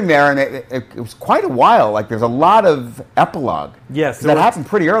sitting there, and it was quite a while. Like, there's a lot of epilogue. Yes. That happened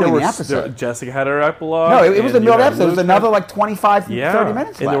pretty early in the episode. Jessica had her epilogue. No, it was the middle of the episode. It was another like 25, 30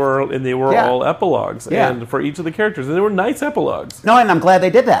 minutes left. And they were all epilogues. Yeah. And for each of the characters. And they were nice epilogues. No, and I'm glad they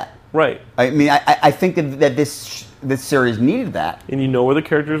did that. Right. I mean, I think that this series needed that. And you know where the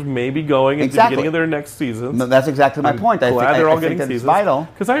characters may be going at the beginning of their next seasons. No, that's exactly my point. Glad they're all getting seasons. Vital.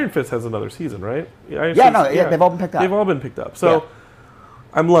 Because Iron Fist has another season, right? They've all been picked up. They've all been picked up. So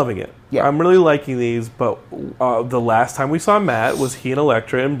I'm loving it. Yeah. I'm really liking these, but the last time we saw Matt was he and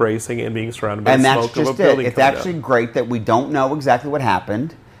Elektra embracing and being surrounded by the smoke of a building. It's actually great that we don't know exactly what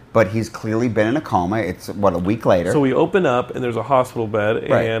happened, but he's clearly been in a coma. It's, a week later. So we open up, and there's a hospital bed,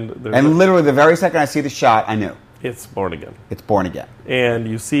 and literally the very second I see the shot, I knew. It's Born Again. It's Born Again. And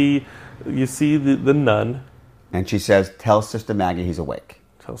you see the nun. And she says, tell Sister Maggie he's awake.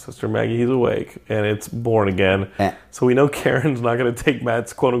 Tell Sister Maggie he's awake. And it's Born Again. So we know Karen's not going to take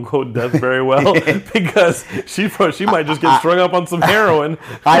Matt's quote-unquote death very well because she might just get strung up on some heroin.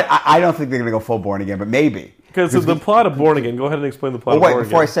 I don't think they're going to go full Born Again, but maybe. Because the plot of Born Again, go ahead and explain the plot of Born Again.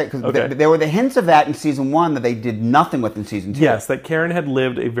 Before I say it, because there were the hints of that in Season 1 that they did nothing with in Season 2. Yes, that Karen had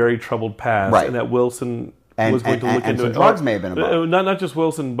lived a very troubled past, and that Wilson was going to look into it. Drugs may have been involved. Not just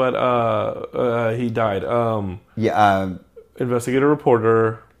Wilson, but he died. Investigator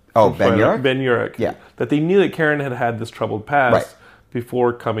reporter. Ben Urich? Ben Urich. Yeah. That they knew that Karen had this troubled past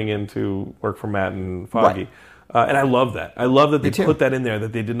before coming in to work for Matt and Foggy. Right. And I love that. I love that they put that in there,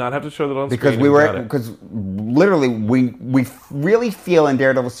 that they did not have to show that on screen. Because literally we really feel in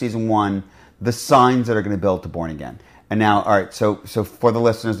Daredevil Season 1 the signs that are going to build to Born Again. And now, all right, so for the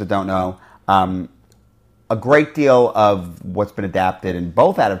listeners that don't know, a great deal of what's been adapted in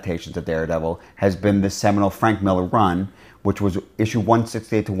both adaptations of Daredevil has been the seminal Frank Miller run, which was issue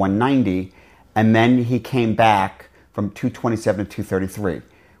 168 to 190, and then he came back from 227 to 233.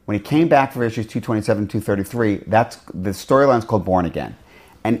 When he came back for issues 227 and 233, that's the storyline's called Born Again.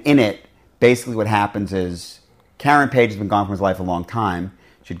 And in it, basically what happens is Karen Page has been gone from his life a long time.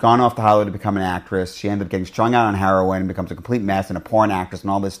 She'd gone off to Hollywood to become an actress. She ended up getting strung out on heroin and becomes a complete mess and a porn actress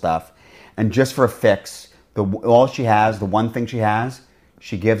and all this stuff. And just for a fix, all she has, the one thing she has,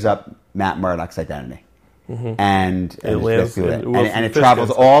 she gives up Matt Murdock's identity. Mm-hmm. And it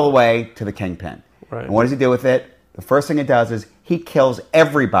travels all the way to the Kingpin. Right. And what does he do with it? The first thing it does is he kills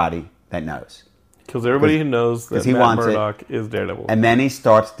everybody that knows. Kills everybody who knows that Matt Murdock is Daredevil. And then he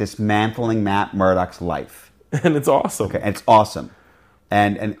starts dismantling Matt Murdock's life. And it's awesome. Okay, and it's awesome.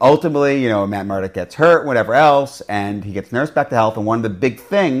 And ultimately, Matt Murdock gets hurt, whatever else, and he gets nursed back to health. And one of the big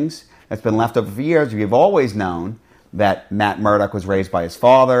things that's been left over for years, we've always known that Matt Murdock was raised by his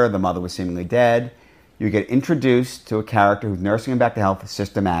father, the mother was seemingly dead. You get introduced to a character who's nursing him back to health,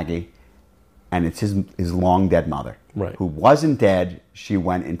 Sister Maggie, and it's his long-dead mother. Right. Who wasn't dead, she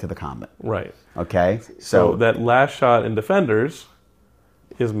went into the combat. Right. Okay? So that last shot in Defenders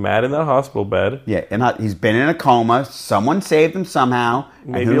Is Matt in that hospital bed? Yeah, and he's been in a coma. Someone saved him somehow.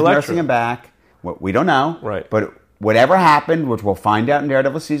 Maybe and who's Elektra. nursing him back? Well, we don't know. Right. But whatever happened, which we'll find out in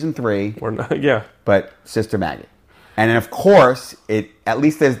Daredevil Season 3. Or not, yeah. But Sister Maggie. And then, of course, at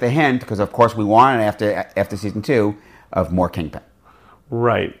least there's the hint, because, of course, we want it after Season 2, of more Kingpin.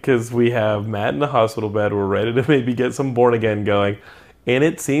 Right, because we have Matt in the hospital bed. We're ready to maybe get some Born Again going. And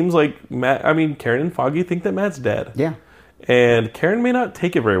it seems like Karen and Foggy think that Matt's dead. Yeah. And Karen may not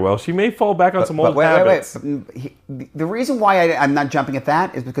take it very well. She may fall back on some old habits. Wait. The reason why I'm not jumping at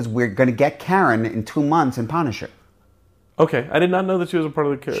that is because we're going to get Karen in 2 months in Punisher. Okay, I did not know that she was a part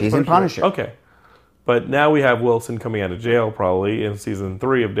of the character. She's in Punisher. Okay. But now we have Wilson coming out of jail probably in Season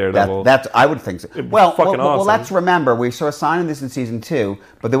 3 of Daredevil. I would think so. Well, awesome. let's remember, we saw a sign of this in Season 2,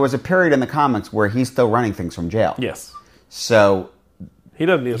 but there was a period in the comics where he's still running things from jail. Yes. So he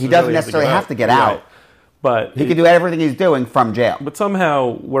doesn't necessarily have to get out. Right. But he can do everything he's doing from jail. But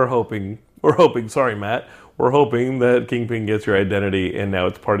somehow we're hoping, sorry, Matt, we're hoping that Kingpin gets your identity and now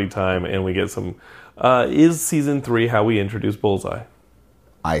it's party time and we get some... is Season 3 how we introduce Bullseye?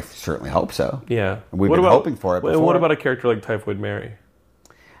 I certainly hope so. Yeah. We've been hoping for it before. And what about a character like Typhoid Mary?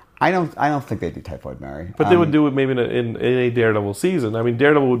 I don't think they do Typhoid Mary. But they would do it maybe in a Daredevil season. I mean,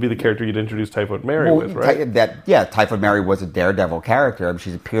 Daredevil would be the character you'd introduce Typhoid Mary with, right? Typhoid Mary was a Daredevil character. I mean,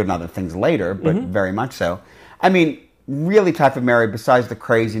 she's appeared in other things later, but very much so. I mean, really, Typhoid Mary, besides the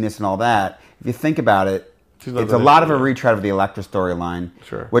craziness and all that, if you think about it, it's a lot of a retread of the Elektra storyline.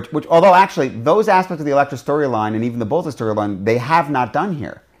 Sure. Which, although actually, those aspects of the Elektra storyline and even the Bullseye storyline, they have not done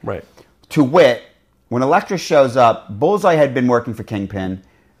here. Right. To wit, when Elektra shows up, Bullseye had been working for Kingpin.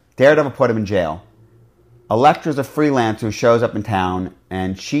 Daredevil put him in jail. Elektra's a freelancer who shows up in town,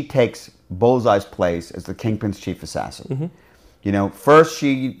 and she takes Bullseye's place as the Kingpin's chief assassin. Mm-hmm. You know, first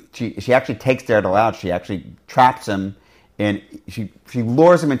she actually takes Daredevil out. She actually traps him, and she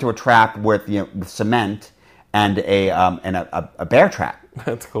lures him into a trap with cement and a bear trap.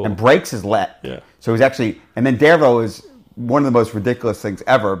 That's cool. And breaks his leg. Yeah. So he's actually, and then Daredevil is one of the most ridiculous things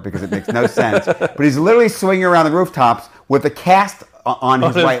ever because it makes no sense. But he's literally swinging around the rooftops with a cast on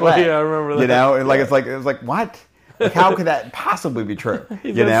his right leg. Yeah, I remember that. You know, and it was like what? Like, how could that possibly be true?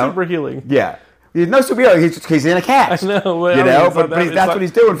 He's super healing. Yeah, he's no super healing. He's in a cast. I know. Well, but that's what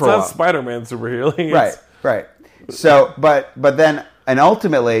he's doing for a while. It's not Spider-Man super healing. Right. So, but then, and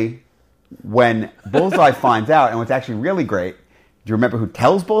ultimately, when Bullseye finds out, and what's actually really great, do you remember who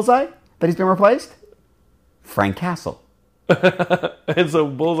tells Bullseye that he's been replaced? Frank Castle. And so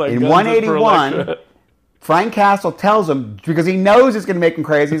Bullseye in 181. Frank Castle tells him, because he knows it's going to make him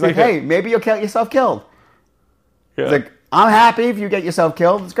crazy, he's like, hey, maybe you'll get yourself killed. Yeah. He's like, I'm happy if you get yourself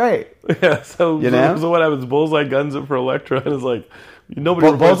killed. It's great. Yeah, so what happens? Bullseye guns it for Elektra and is like,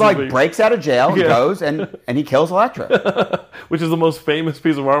 nobody Bullseye breaks out of jail, goes, and he kills Elektra. Which is the most famous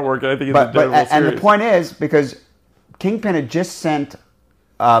piece of artwork, I think, in the Daredevil series. And the point is, because Kingpin had just sent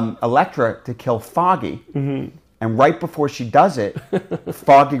Elektra to kill Foggy, and right before she does it,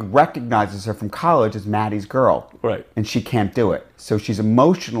 Foggy recognizes her from college as Maddie's girl. Right. And she can't do it. So she's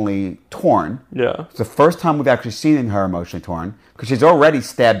emotionally torn. Yeah. It's the first time we've actually seen her emotionally torn, because she's already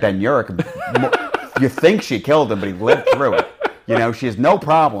stabbed Ben Urich. You think she killed him, but he lived through it. You know, she has no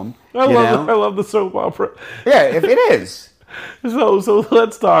problem. I love the soap opera. Yeah, if it is. So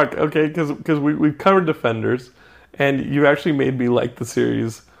let's talk, okay, because we've covered Defenders, and you actually made me like the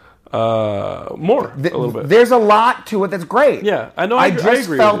series more a little bit. There's a lot to it that's great. Yeah, I know. I just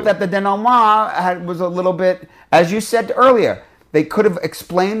felt that the denouement was a little bit, as you said earlier, they could have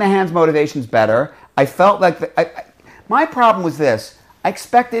explained the Hand's motivations better. I felt like my problem was this. I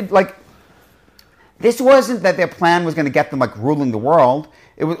expected, this wasn't that their plan was going to get them ruling the world.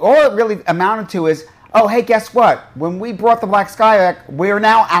 It was all it really amounted to is, oh, hey, guess what? When we brought the Black Sky back, we're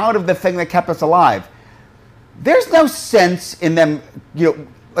now out of the thing that kept us alive. There's no sense in them,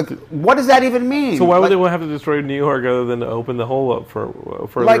 what does that even mean? So why would they have to destroy New York other than to open the hole up for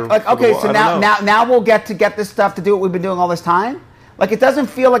okay, so now we'll get this stuff to do what we've been doing all this time? It doesn't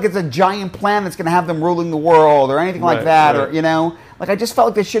feel like it's a giant plan that's going to have them ruling the world or anything like that, or, I just felt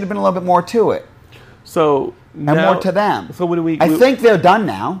like there should have been a little bit more to it. So and more to them. So when I think they're done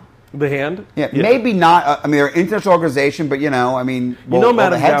now. The Hand? Yeah, maybe not. They're an international organization, but Madame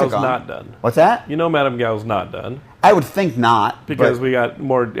Gao's not done. What's that? Madame Gao's not done. I would think not, because we got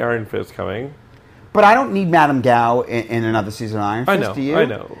more Iron Fist coming. But I don't need Madame Gao in another season of Iron Fist. I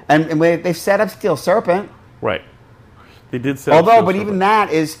know. And they've set up Steel Serpent. Right. They did set up Steel Serpent. Even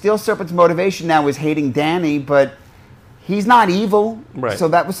that is Steel Serpent's motivation now is hating Danny, but he's not evil. Right. So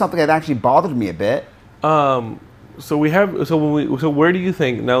that was something that actually bothered me a bit. So where do you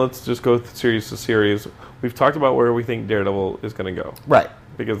think, now let's just go series to series. We've talked about where we think Daredevil is going to go. Right.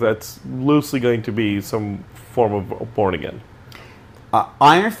 because that's loosely going to be some form of Born Again.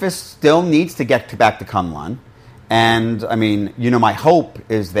 Iron Fist still needs to get back to Kunlun. And, I mean, my hope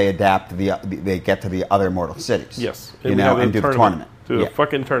is they adapt, they get to the other immortal cities. Yes. And do the tournament. Do a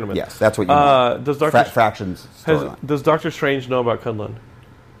fucking tournament. Yes, that's what you want. Does Fractions storyline. Does Doctor Strange know about Kunlun?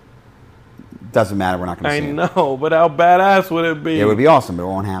 Doesn't matter, we're not going to see it. I know, but how badass would it be? It would be awesome, but it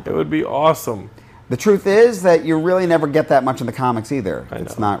won't happen. It would be awesome. The truth is that you really never get that much in the comics either. I know.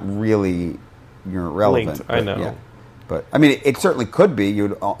 It's not really relevant. Linked, I know. Yeah. But, I mean, it certainly could be.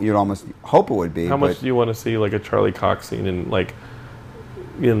 You'd almost hope it would be. How much do you want to see, like, a Charlie Cox scene in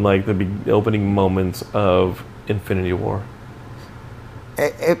the opening moments of Infinity War?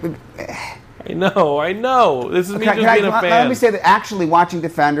 I know. This is me just being a fan. Let me say that actually watching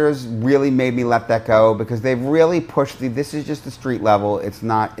Defenders really made me let that go because they've really pushed this is just the street level. It's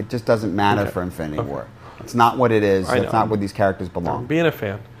not. It just doesn't matter for Infinity War. It's not what it is. It's not where these characters belong. I'm being a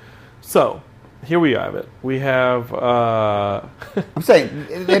fan. So, here we have it. We have... I'm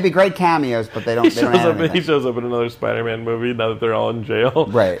saying, they'd be great cameos, but they don't he shows up in another Spider-Man movie now that they're all in jail.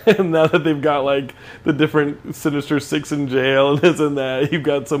 Right. And now that they've got, like, the different Sinister Six in jail and this and that, you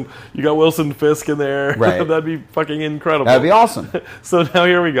got Wilson Fisk in there. Right. That'd be fucking incredible. That'd be awesome. So now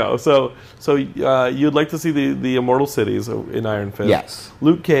here we go. So you'd like to see the Immortal Cities in Iron Fist. Yes.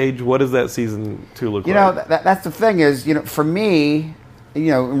 Luke Cage, what does that season 2 look like? That's the thing is, for me...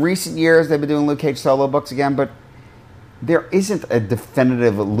 in recent years they've been doing Luke Cage solo books again, but there isn't a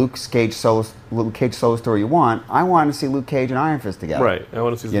definitive Luke Cage solo story you want. I want to see Luke Cage and Iron Fist together. Right. I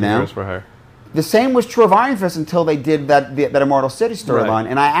want to see some Heroes for Hire. The same was true of Iron Fist until they did that Immortal City storyline, right.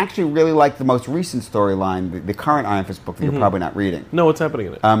 And I actually really like the most recent storyline, the current Iron Fist book that you're probably not reading. No, what's happening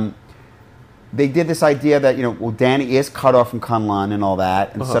in it? They did this idea that Danny is cut off from Kunlun and all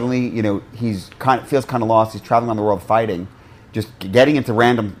that, and suddenly he's feels kind of lost. He's traveling around the world fighting. Just getting into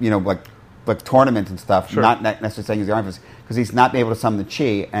random, like tournaments and stuff, sure. not necessarily saying he's the Iron Fist, because he's not able to summon the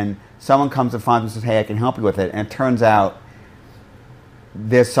chi, and someone comes and finds him and says, hey, I can help you with it, and it turns out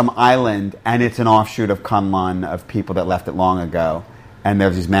there's some island, and it's an offshoot of Kunlun, of people that left it long ago, and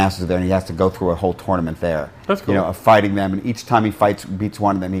there's these masters there, and he has to go through a whole tournament there. That's cool. Of fighting them, and each time he beats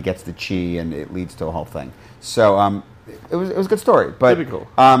one of them, he gets the chi, and it leads to a whole thing. So it was a good story. But, that'd be cool.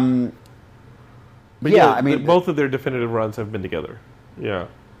 But I mean... both of their definitive runs have been together. Yeah.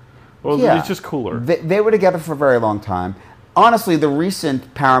 Well, it's just cooler. They were together for a very long time. Honestly, the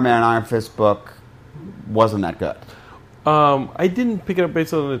recent Power Man Iron Fist book wasn't that good. I didn't pick it up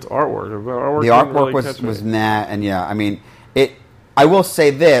based on its artwork. The artwork was nah, and I mean, I will say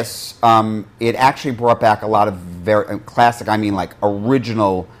this, it actually brought back a lot of very classic,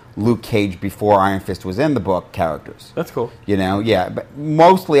 original Luke Cage before Iron Fist was in the book characters. That's cool. But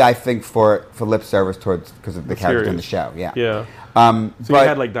mostly I think for lip service because of the characters in the show. Yeah. Yeah. So you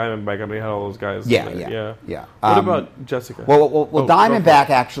had Diamondback. I mean, you had all those guys. Yeah. What about Jessica? Well, Diamondback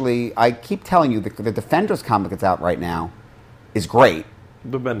actually. I keep telling you, the Defenders comic that's out right now is great.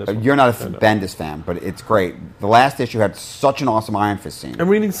 The Bendis. You're not a Bendis fan, but it's great. The last issue had such an awesome Iron Fist scene. I'm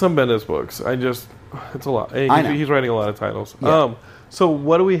reading some Bendis books. It's a lot. I know. He's writing a lot of titles. Yeah. So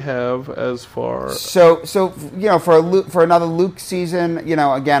what do we have as far? So for another Luke season,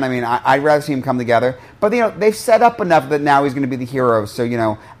 again, I mean, I'd rather see him come together. But they've set up enough that now he's going to be the hero.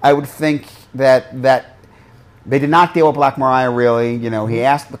 So I would think that they did not deal with Black Mariah really. He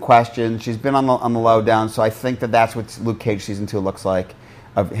asked the question. She's been on the lowdown. So I think that's what Luke Cage season 2 looks like,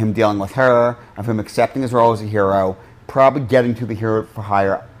 of him dealing with her, of him accepting his role as a hero, probably getting to the hero for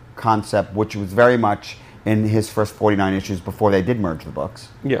hire concept, which was very much in his first 49 issues before they did merge the books.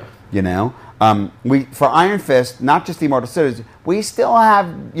 Yeah. For Iron Fist, not just the Immortal Cities, we still have,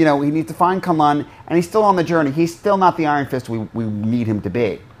 he needs to find Kunlun, and he's still on the journey. He's still not the Iron Fist we need him to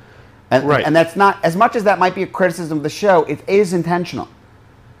be. And, right. And that's not, as much as that might be a criticism of the show, it is intentional.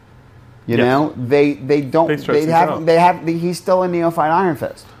 They don't, he's still a neophyte Iron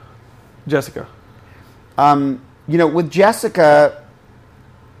Fist. Jessica. With Jessica,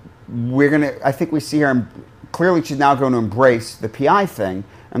 I think we see her, clearly she's now going to embrace the PI thing,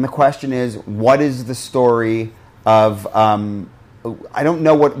 and the question is, what is the story of, I don't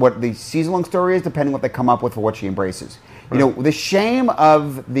know what the season-long story is, depending what they come up with for what she embraces. Right. The shame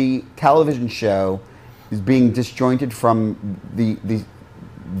of the television show is being disjointed from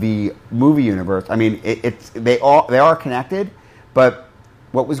the movie universe. I mean, they are connected, but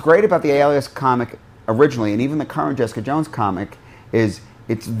what was great about the Alias comic originally, and even the current Jessica Jones comic, is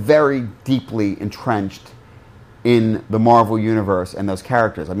it's very deeply entrenched in the Marvel universe and those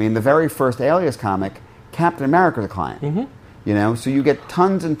characters. I mean, the very first Alias comic, Captain America's a client. Mm-hmm. So you get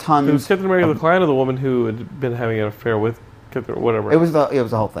tons and tons. It was Captain America the client, or the woman who had been having an affair with whatever. It was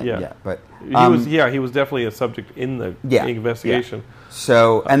the whole thing. Yeah, but he was definitely a subject in the investigation. Yeah.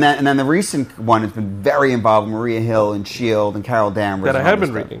 So and then the recent one has been very involved with Maria Hill and Shield and Carol Danvers. That I have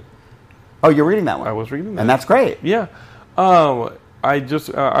been reading. Oh, you're reading that one? I was reading that. And that's great. Yeah. I'm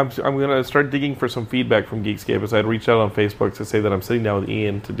going to start digging for some feedback from Geekscape, as I'd reached out on Facebook to say that I'm sitting down with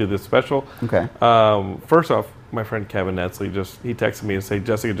Ian to do this special. Okay. First off, my friend Kevin Netsley he texted me and said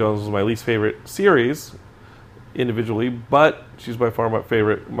Jessica Jones was my least favorite series individually, but she's by far my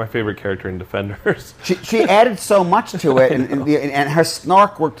favorite character in Defenders. She added so much to it, and her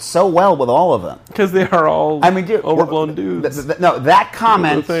snark worked so well with all of them. Because they are all overblown dudes. That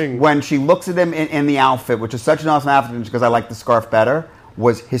comment when she looks at him in the outfit, which is such an awesome outfit because I like the scarf better,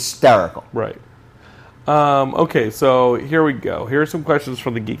 was hysterical. Right. Okay, so here we go. Here are some questions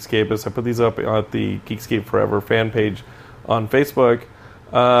from the Geekscapists. I put these up at the Geekscape Forever fan page on Facebook.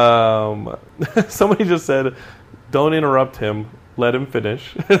 Somebody just said, don't interrupt him. Let him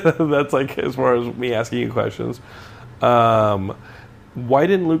finish. That's like as far as me asking you questions. Why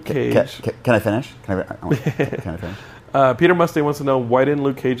didn't Luke Cage... Can I finish? Can I finish? Peter Mustang wants to know, why didn't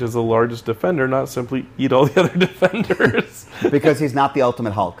Luke Cage, as the largest defender, not simply eat all the other defenders? Because he's not the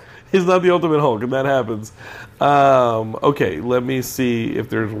Ultimate Hulk. He's not the Ultimate Hulk, and that happens. Okay, let me see if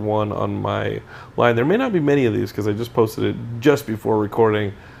there's one on my line. There may not be many of these because I just posted it just before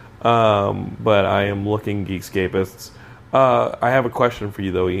recording, but I am looking, Geekscapists. I have a question for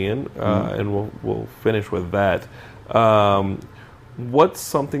you, though, Ian, and we'll finish with that. What's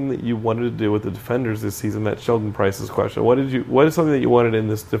something that you wanted to do with the Defenders this season? That's Sheldon Price's question. What is something that you wanted in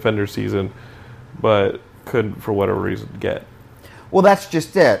this Defender season, but couldn't, for whatever reason, get? Well, that's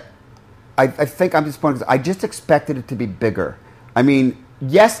just it. I think I'm disappointed because I just expected it to be bigger. I mean,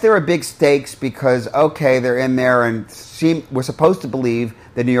 yes, there are big stakes because, okay, they're in there and we're supposed to believe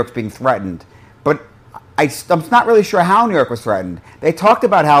that New York's being threatened. But I'm not really sure how New York was threatened. They talked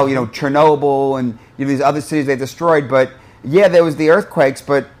about how, Chernobyl and these other cities they destroyed, but yeah, there was the earthquakes,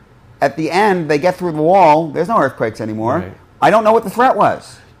 but at the end, they get through the wall, there's no earthquakes anymore. Right. I don't know what the threat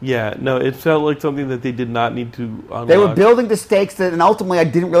was. Yeah, no, it felt like something that they did not need to unlock. They were building the stakes, and ultimately I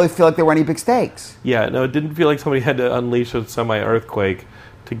didn't really feel like there were any big stakes. Yeah, no, it didn't feel like somebody had to unleash a semi-earthquake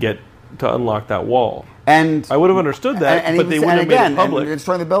to unlock that wall. And I would have understood that, but they wouldn't have made it public. And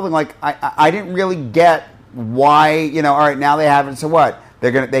destroying the building, I didn't really get why, all right, now they have it, so what?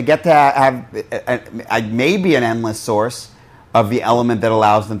 They get to have maybe an endless source of the element that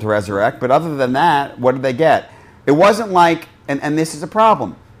allows them to resurrect, but other than that, what did they get? It wasn't like, and this is a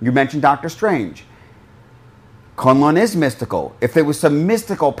problem. You mentioned Doctor Strange. Kunlun is mystical. If there was some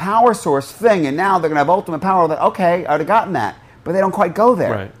mystical power source thing, and now they're going to have ultimate power, okay, I would have gotten that. But they don't quite go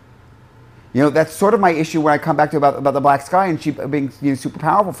there. Right. That's sort of my issue when I come back to about the Black Sky and she being super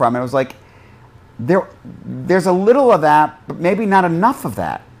powerful from it. I was like, there's a little of that, but maybe not enough of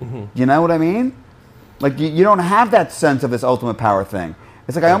that. Mm-hmm. You know what I mean? Like, you don't have that sense of this ultimate power thing.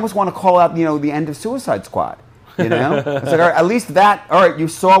 It's like I almost want to call out, the end of Suicide Squad. It's like, all right, at least that, all right, you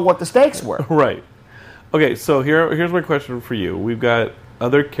saw what the stakes were. Right. Okay, so here's my question for you. We've got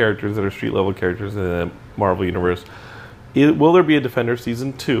other characters that are street-level characters in the Marvel Universe. Will there be a Defender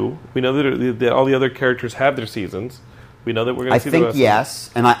Season 2? We know that all the other characters have their seasons. We know that we're going to see the rest. I think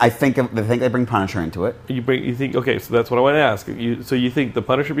yes, and I think they bring Punisher into it. You think, okay, so that's what I want to ask. So you think the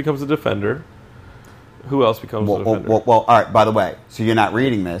Punisher becomes a Defender? Who else becomes a Defender? Well, all right, by the way, so you're not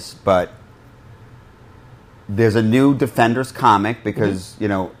reading this, but there's a new Defenders comic because,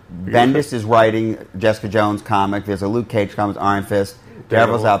 Bendis is writing Jessica Jones comic. There's a Luke Cage comic, Iron Fist.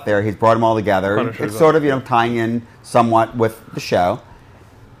 Daredevil's out there. He's brought them all together. Punisher's it's sort of, tying in somewhat with the show.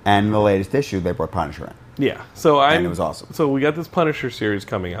 And in the latest issue, they brought Punisher in. Yeah. And it was awesome. So we got this Punisher series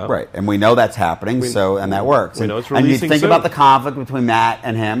coming out. Right. And we know that's happening, and that works. We know it's releasing and you think about the conflict between Matt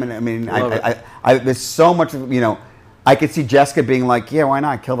and him, and I mean, there's so much, I could see Jessica being like, yeah, why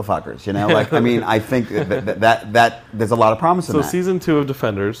not? Kill the fuckers, I think that there's a lot of promise in that. So season 2 of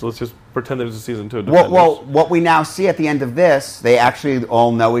Defenders, let's just pretend there's a season 2 of Defenders. Well, what we now see at the end of this, they actually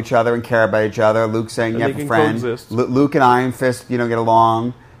all know each other and care about each other. Luke's saying, you have a friend. Luke and Iron Fist, get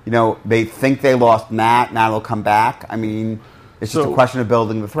along. They think they lost Matt, now they'll come back. I mean, it's just a question of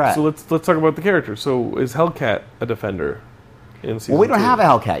building the threat. So let's talk about the characters. So is Hellcat a Defender? Well, we don't have a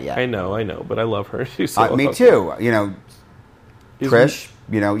Hellcat yet. I know, but I love her. She's so me too. Trish,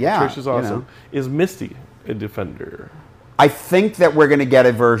 yeah. Trish is awesome. Is Misty a Defender? I think that we're going to get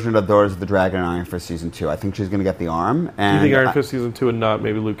a version of Daughters of the Dragon and Iron Fist Season 2. I think she's going to get the arm. And you think Iron Fist Season 2 and not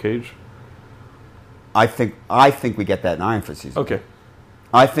maybe Luke Cage? I think we get that in Iron Fist Season 2. Okay.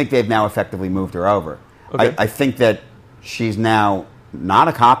 I think they've now effectively moved her over. Okay. I think that she's now not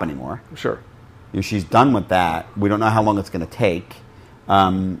a cop anymore. Sure. she's done with that. We don't know how long it's going to take.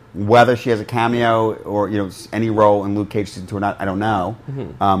 Whether she has a cameo or any role in Luke Cage season 2 or not, I don't know.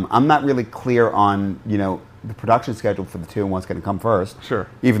 Mm-hmm. I'm not really clear on the production schedule for the 2 and what's going to come first. Sure.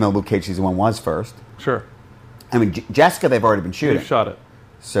 Even though Luke Cage season 1 was first. Sure. I mean, Jessica, they've already been shooting. They've shot it.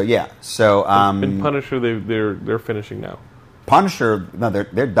 So yeah. So and Punisher, they're finishing now. Punisher, no,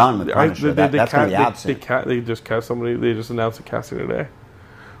 they're done with Punisher. That's going to be out soon. They just cast somebody. They just announced a casting today.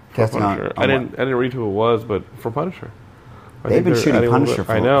 Casting Punisher. I didn't read who it was, but for Punisher. They've been shooting Punisher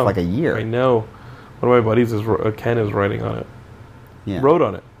for like a year. I know. One of my buddies Ken is writing on it. Yeah. Wrote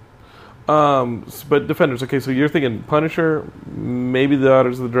on it. But Defenders. Okay, so you're thinking Punisher, maybe the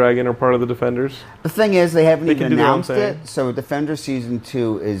Daughters of the Dragon are part of the Defenders? The thing is, they haven't even announced it, so Defenders Season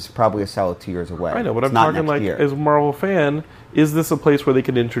 2 is probably a solid 2 years away. I know, but I'm talking like, as a Marvel fan, is this a place where they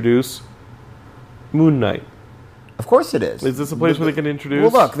can introduce Moon Knight? Of course it is. Is this a place where they can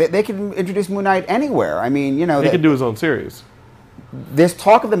introduce... Well, look, they can introduce Moon Knight anywhere. I mean, They can do his own series. There's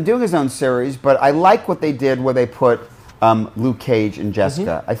talk of them doing his own series, but I like what they did where they put Luke Cage and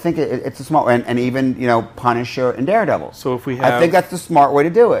Jessica. Mm-hmm. I think it's a smart and even Punisher and Daredevil. So if we have, I think that's the smart way to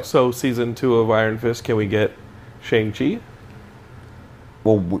do it. So season 2 of Iron Fist, can we get Shang-Chi?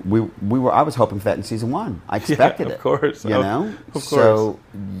 Well, I was hoping for that in season 1. I expected it. Of course, Of course. So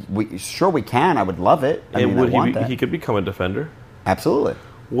we can. I would love it. And would he could become a Defender? Absolutely.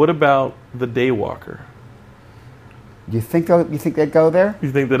 What about the Daywalker? You think they'd go there?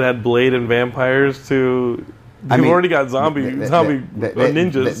 You think that had Blade and vampires to? They've already got zombie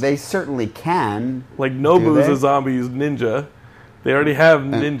ninjas. They certainly can. Like Nobu's a zombie ninja. They already have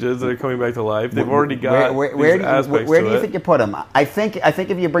ninjas that are coming back to life. They've already got where do you think you put them? I think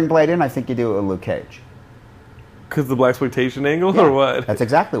if you bring Blade in, I think you do a Luke Cage. Because the blaxploitation angle, or what? That's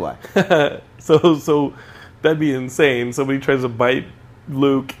exactly why. So that'd be insane. Somebody tries to bite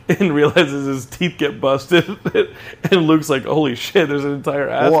Luke and realizes his teeth get busted, and Luke's like, "Holy shit! There's an entire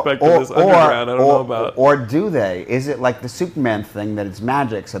aspect of this underground I don't know about." Or do they? Is it like the Superman thing that it's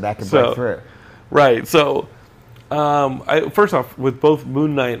magic, so that can break through? Right. So, first off, with both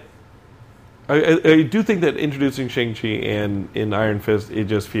Moon Knight, I do think that introducing Shang-Chi and in Iron Fist, it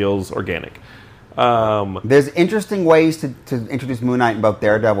just feels organic. There's interesting ways to introduce Moon Knight in both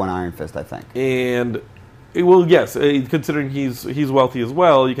Daredevil and Iron Fist, I think. And well, yes, considering he's wealthy as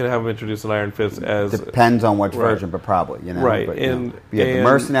well, you can have him introduced in Iron Fist as... Depends on which version, but probably, Right. But, and the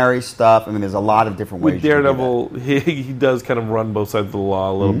mercenary stuff. I mean, there's a lot of different ways. With Daredevil, he does kind of run both sides of the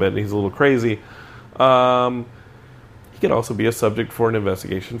law a little bit, and he's a little crazy. He could also be a subject for an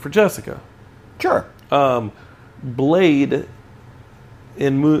investigation for Jessica. Sure. Blade...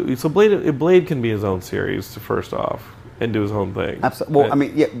 Blade can be his own series, first off, and do his own thing. Absolutely.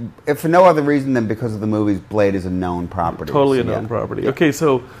 Well, if for no other reason than because of the movies, Blade is a known property. Totally a known property. Okay,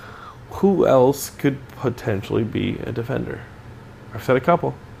 so who else could potentially be a Defender? I've said a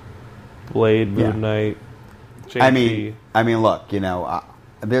couple. Blade, Moon Knight, Shang-Chi. I mean, look,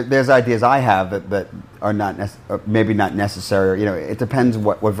 there's ideas I have that are maybe not necessary. It depends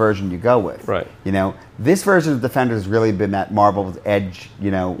what version you go with. Right. This version of Defenders has really been that Marvel's Edge,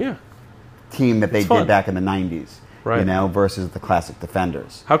 team that they did back in the 90s. Right. Versus the classic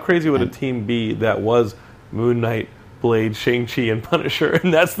Defenders. How crazy would a team be that was Moon Knight, Blade, Shang-Chi, and Punisher,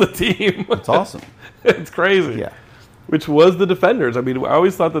 and that's the team? It's awesome. It's crazy. Yeah. Which was the Defenders. I mean, I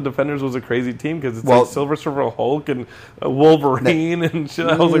always thought the Defenders was a crazy team because it's like Silver Surfer Hulk and Wolverine and shit.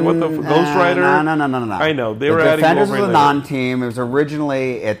 I was like, what the Ghost Rider? No. I know. They were adding Defenders Wolverine was a non-team. It was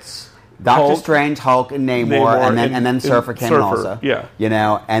originally, Doctor Strange, Hulk, and Namor, and then Surfer came in also. Yeah.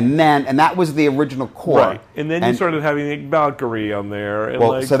 And that was the original core. Right. And then you started having like Valkyrie on there.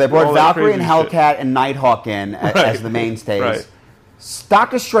 And so they brought Valkyrie and Hellcat and Nighthawk in as the mainstays. Right.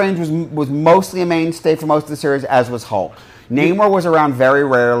 Doctor Strange was mostly a mainstay for most of the series, as was Hulk. Namor was around very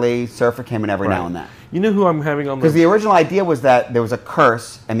rarely. Surfer came in every now and then. You know who I'm having on because the original idea was that there was a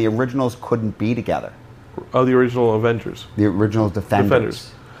curse and the originals couldn't be together. Oh, the original Avengers. The original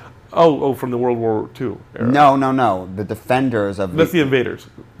Defenders. Oh, from the World War II era. No. The Defenders of... That's the Invaders.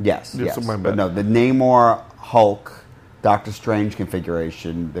 Yes. But no, the Namor, Hulk, Doctor Strange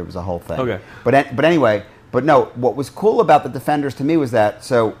configuration, there was a whole thing. Okay. But anyway, what was cool about the Defenders to me was that,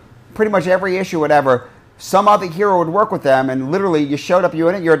 so pretty much every issue, whatever, some other hero would work with them, and literally you showed up, you're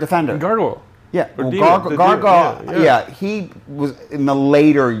in it, you're a Defender. Gargoyle. Yeah, Gargoyle. He was in the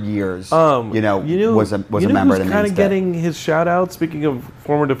later years. Was a member of the who's kind of getting his shout out. Speaking of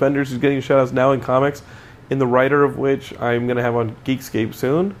former Defenders, who's getting shout outs now in comics, in the writer of which I'm going to have on Geekscape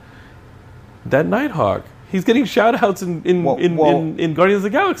soon. That Nighthawk. He's getting shout outs in Guardians of the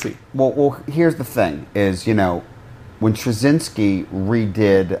Galaxy. Well, here's the thing: is when Straczynski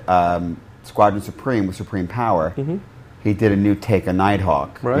redid Squadron Supreme with Supreme Power, he did a new take on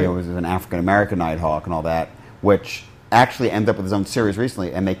Nighthawk. Right. It was an African-American Nighthawk and all that, which actually ended up with his own series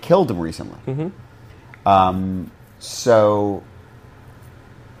recently, and they killed him recently. So,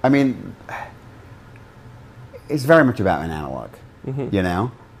 I mean, it's very much a Batman analog, you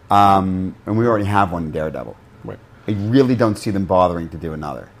know? And we already have one in Daredevil. Right. I really don't see them bothering to do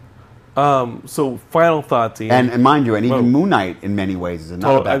another. So, final thoughts, Ian. And mind you, and even Moon Knight in many ways is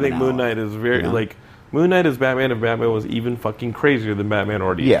another Batman I think Moon analog, Knight is very, you know? Moon Knight is Batman, and Batman was even fucking crazier than Batman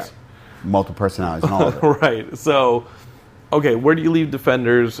already Yeah. is. Multiple personalities and all of it. Right. So, okay, where do you leave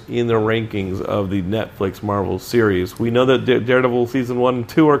Defenders in the rankings of the Netflix Marvel series? We know that Daredevil season 1 and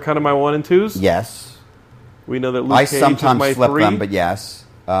 2 are kind of my 1 and 2s. Yes. We know that Luke I Cage sometimes is my flip 3. them, but yes.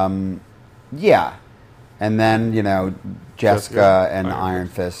 Yeah. And then, you know, Jessica and Iron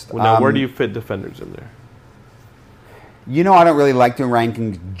Fist. Well, now, where do you fit Defenders in there? You know, I don't really like doing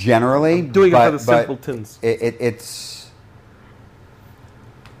rankings generally. I'm doing it for the simpletons. It's...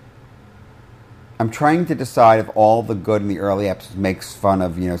 I'm trying to decide if all the good in the early episodes makes fun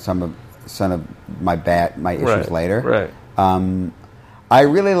of, you know, some of my issues later. Right. I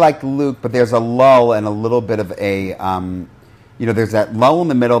really liked Luke, but there's a lull and a little bit of a, you know, there's that lull in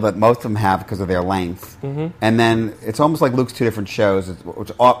the middle that most of them have because of their length, and then it's almost like Luke's two different shows,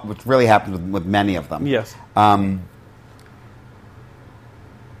 which really happens with many of them. Yes.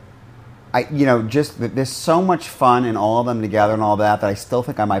 You know, just there's so much fun in all of them together and all that I still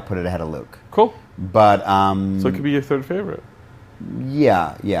think I might put it ahead of Luke. Cool. But so it could be your third favorite.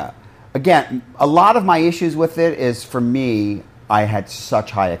 Yeah. Again, a lot of my issues with it is, for me, I had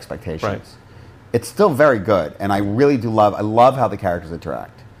such high expectations. Right. It's still very good, and I really do love how the characters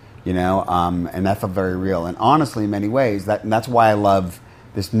interact, you know, and that felt very real. And honestly, in many ways, that's why I love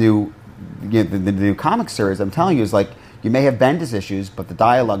this new, you know, the new comic series. I'm telling you, is like, you may have Bendis issues, but the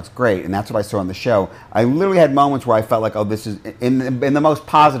dialogue's great, and that's what I saw on the show. I literally had moments where I felt like, oh, this is, in the most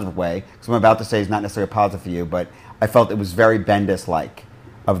positive way, because what I'm about to say is not necessarily positive for you, but I felt it was very Bendis-like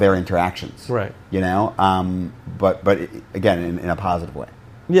of their interactions. Right. You know? But again, in a positive way.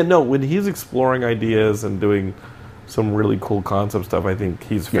 Yeah, no, when he's exploring ideas and doing some really cool concept stuff, I think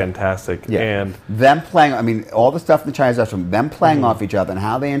he's fantastic. Yeah. And them playing, I mean, all the stuff in the Chinese restaurant, them playing off each other and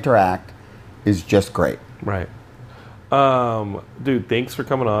how they interact is just great. Right. Dude, thanks for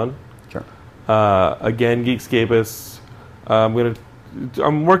coming on. Sure. Again, Geekscapists, I'm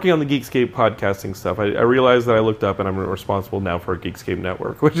working on the Geekscape podcasting stuff. I realized that I looked up and I'm responsible now for a Geekscape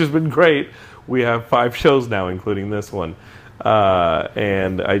network, which has been great. We have 5 shows now, including this one.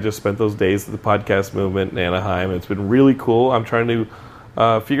 And I just spent those days at the podcast movement in Anaheim. It's been really cool. I'm trying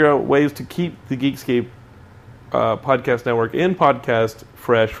to figure out ways to keep the Geekscape podcast network in podcast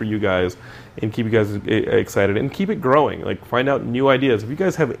fresh for you guys and keep you guys excited and keep it growing. Like, find out new ideas. If you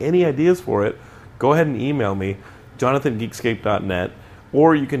guys have any ideas for it, go ahead and email me, jonathan@geekscape.net,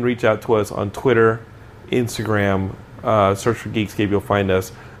 or you can reach out to us on Twitter, Instagram, search for Geekscape, you'll find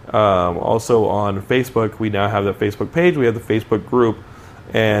us. Also on Facebook, we now have the Facebook page, we have the Facebook group,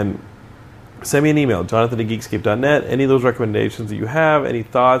 and send me an email, jonathan@geekscape.net. Any of those recommendations that you have, any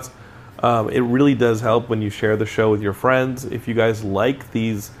thoughts, it really does help when you share the show with your friends. If you guys like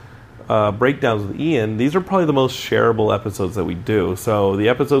these breakdowns with Ian, these are probably the most shareable episodes that we do. So the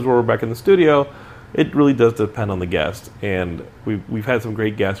episodes where we're back in the studio, it really does depend on the guest, and we've had some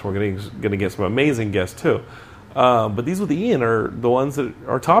great guests. We're going to get some amazing guests too. But these with Ian are the ones that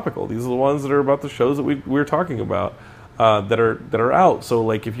are topical. These are the ones that are about the shows that we're talking about that are out. So,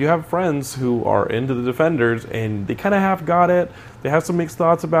 like, if you have friends who are into the Defenders and they kind of half got it, they have some mixed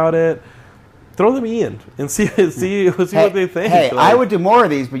thoughts about it, throw them Ian and see what they think. Hey, like, I would do more of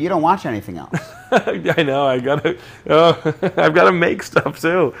these, but you don't watch anything else. I know. I've got to make stuff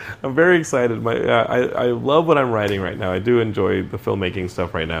too. I'm very excited. I love what I'm writing right now. I do enjoy the filmmaking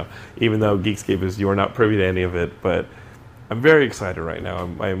stuff right now, even though Geekscape is, you are not privy to any of it. But I'm very excited right now.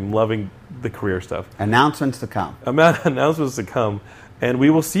 I'm loving the career stuff. Announcements to come. Announcements to come. And we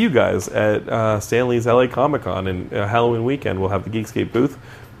will see you guys at Stan Lee's LA Comic Con and Halloween weekend. We'll have the Geekscape booth.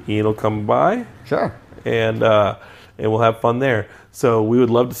 Ian will come by. Sure. And we'll have fun there. So we would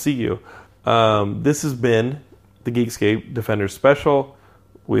love to see you. This has been the Geekscape Defenders Special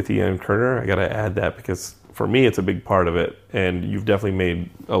with Ian Kerner. I got to add that because for me it's a big part of it, and you've definitely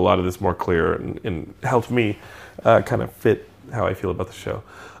made a lot of this more clear and helped me kind of fit how I feel about the show.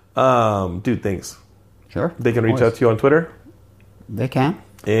 Dude, thanks. Sure. They can reach out to you on Twitter. They can.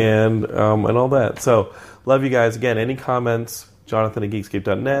 And all that. So love you guys. Again, any comments,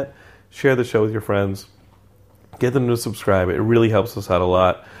 jonathan@geekscape.net. Share the show with your friends. get them to subscribe. It really helps us out a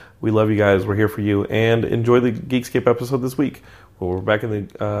lot. We love you guys. We're here for you. And enjoy the Geekscape episode this week. Well, we're back in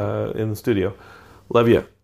the studio. Love you.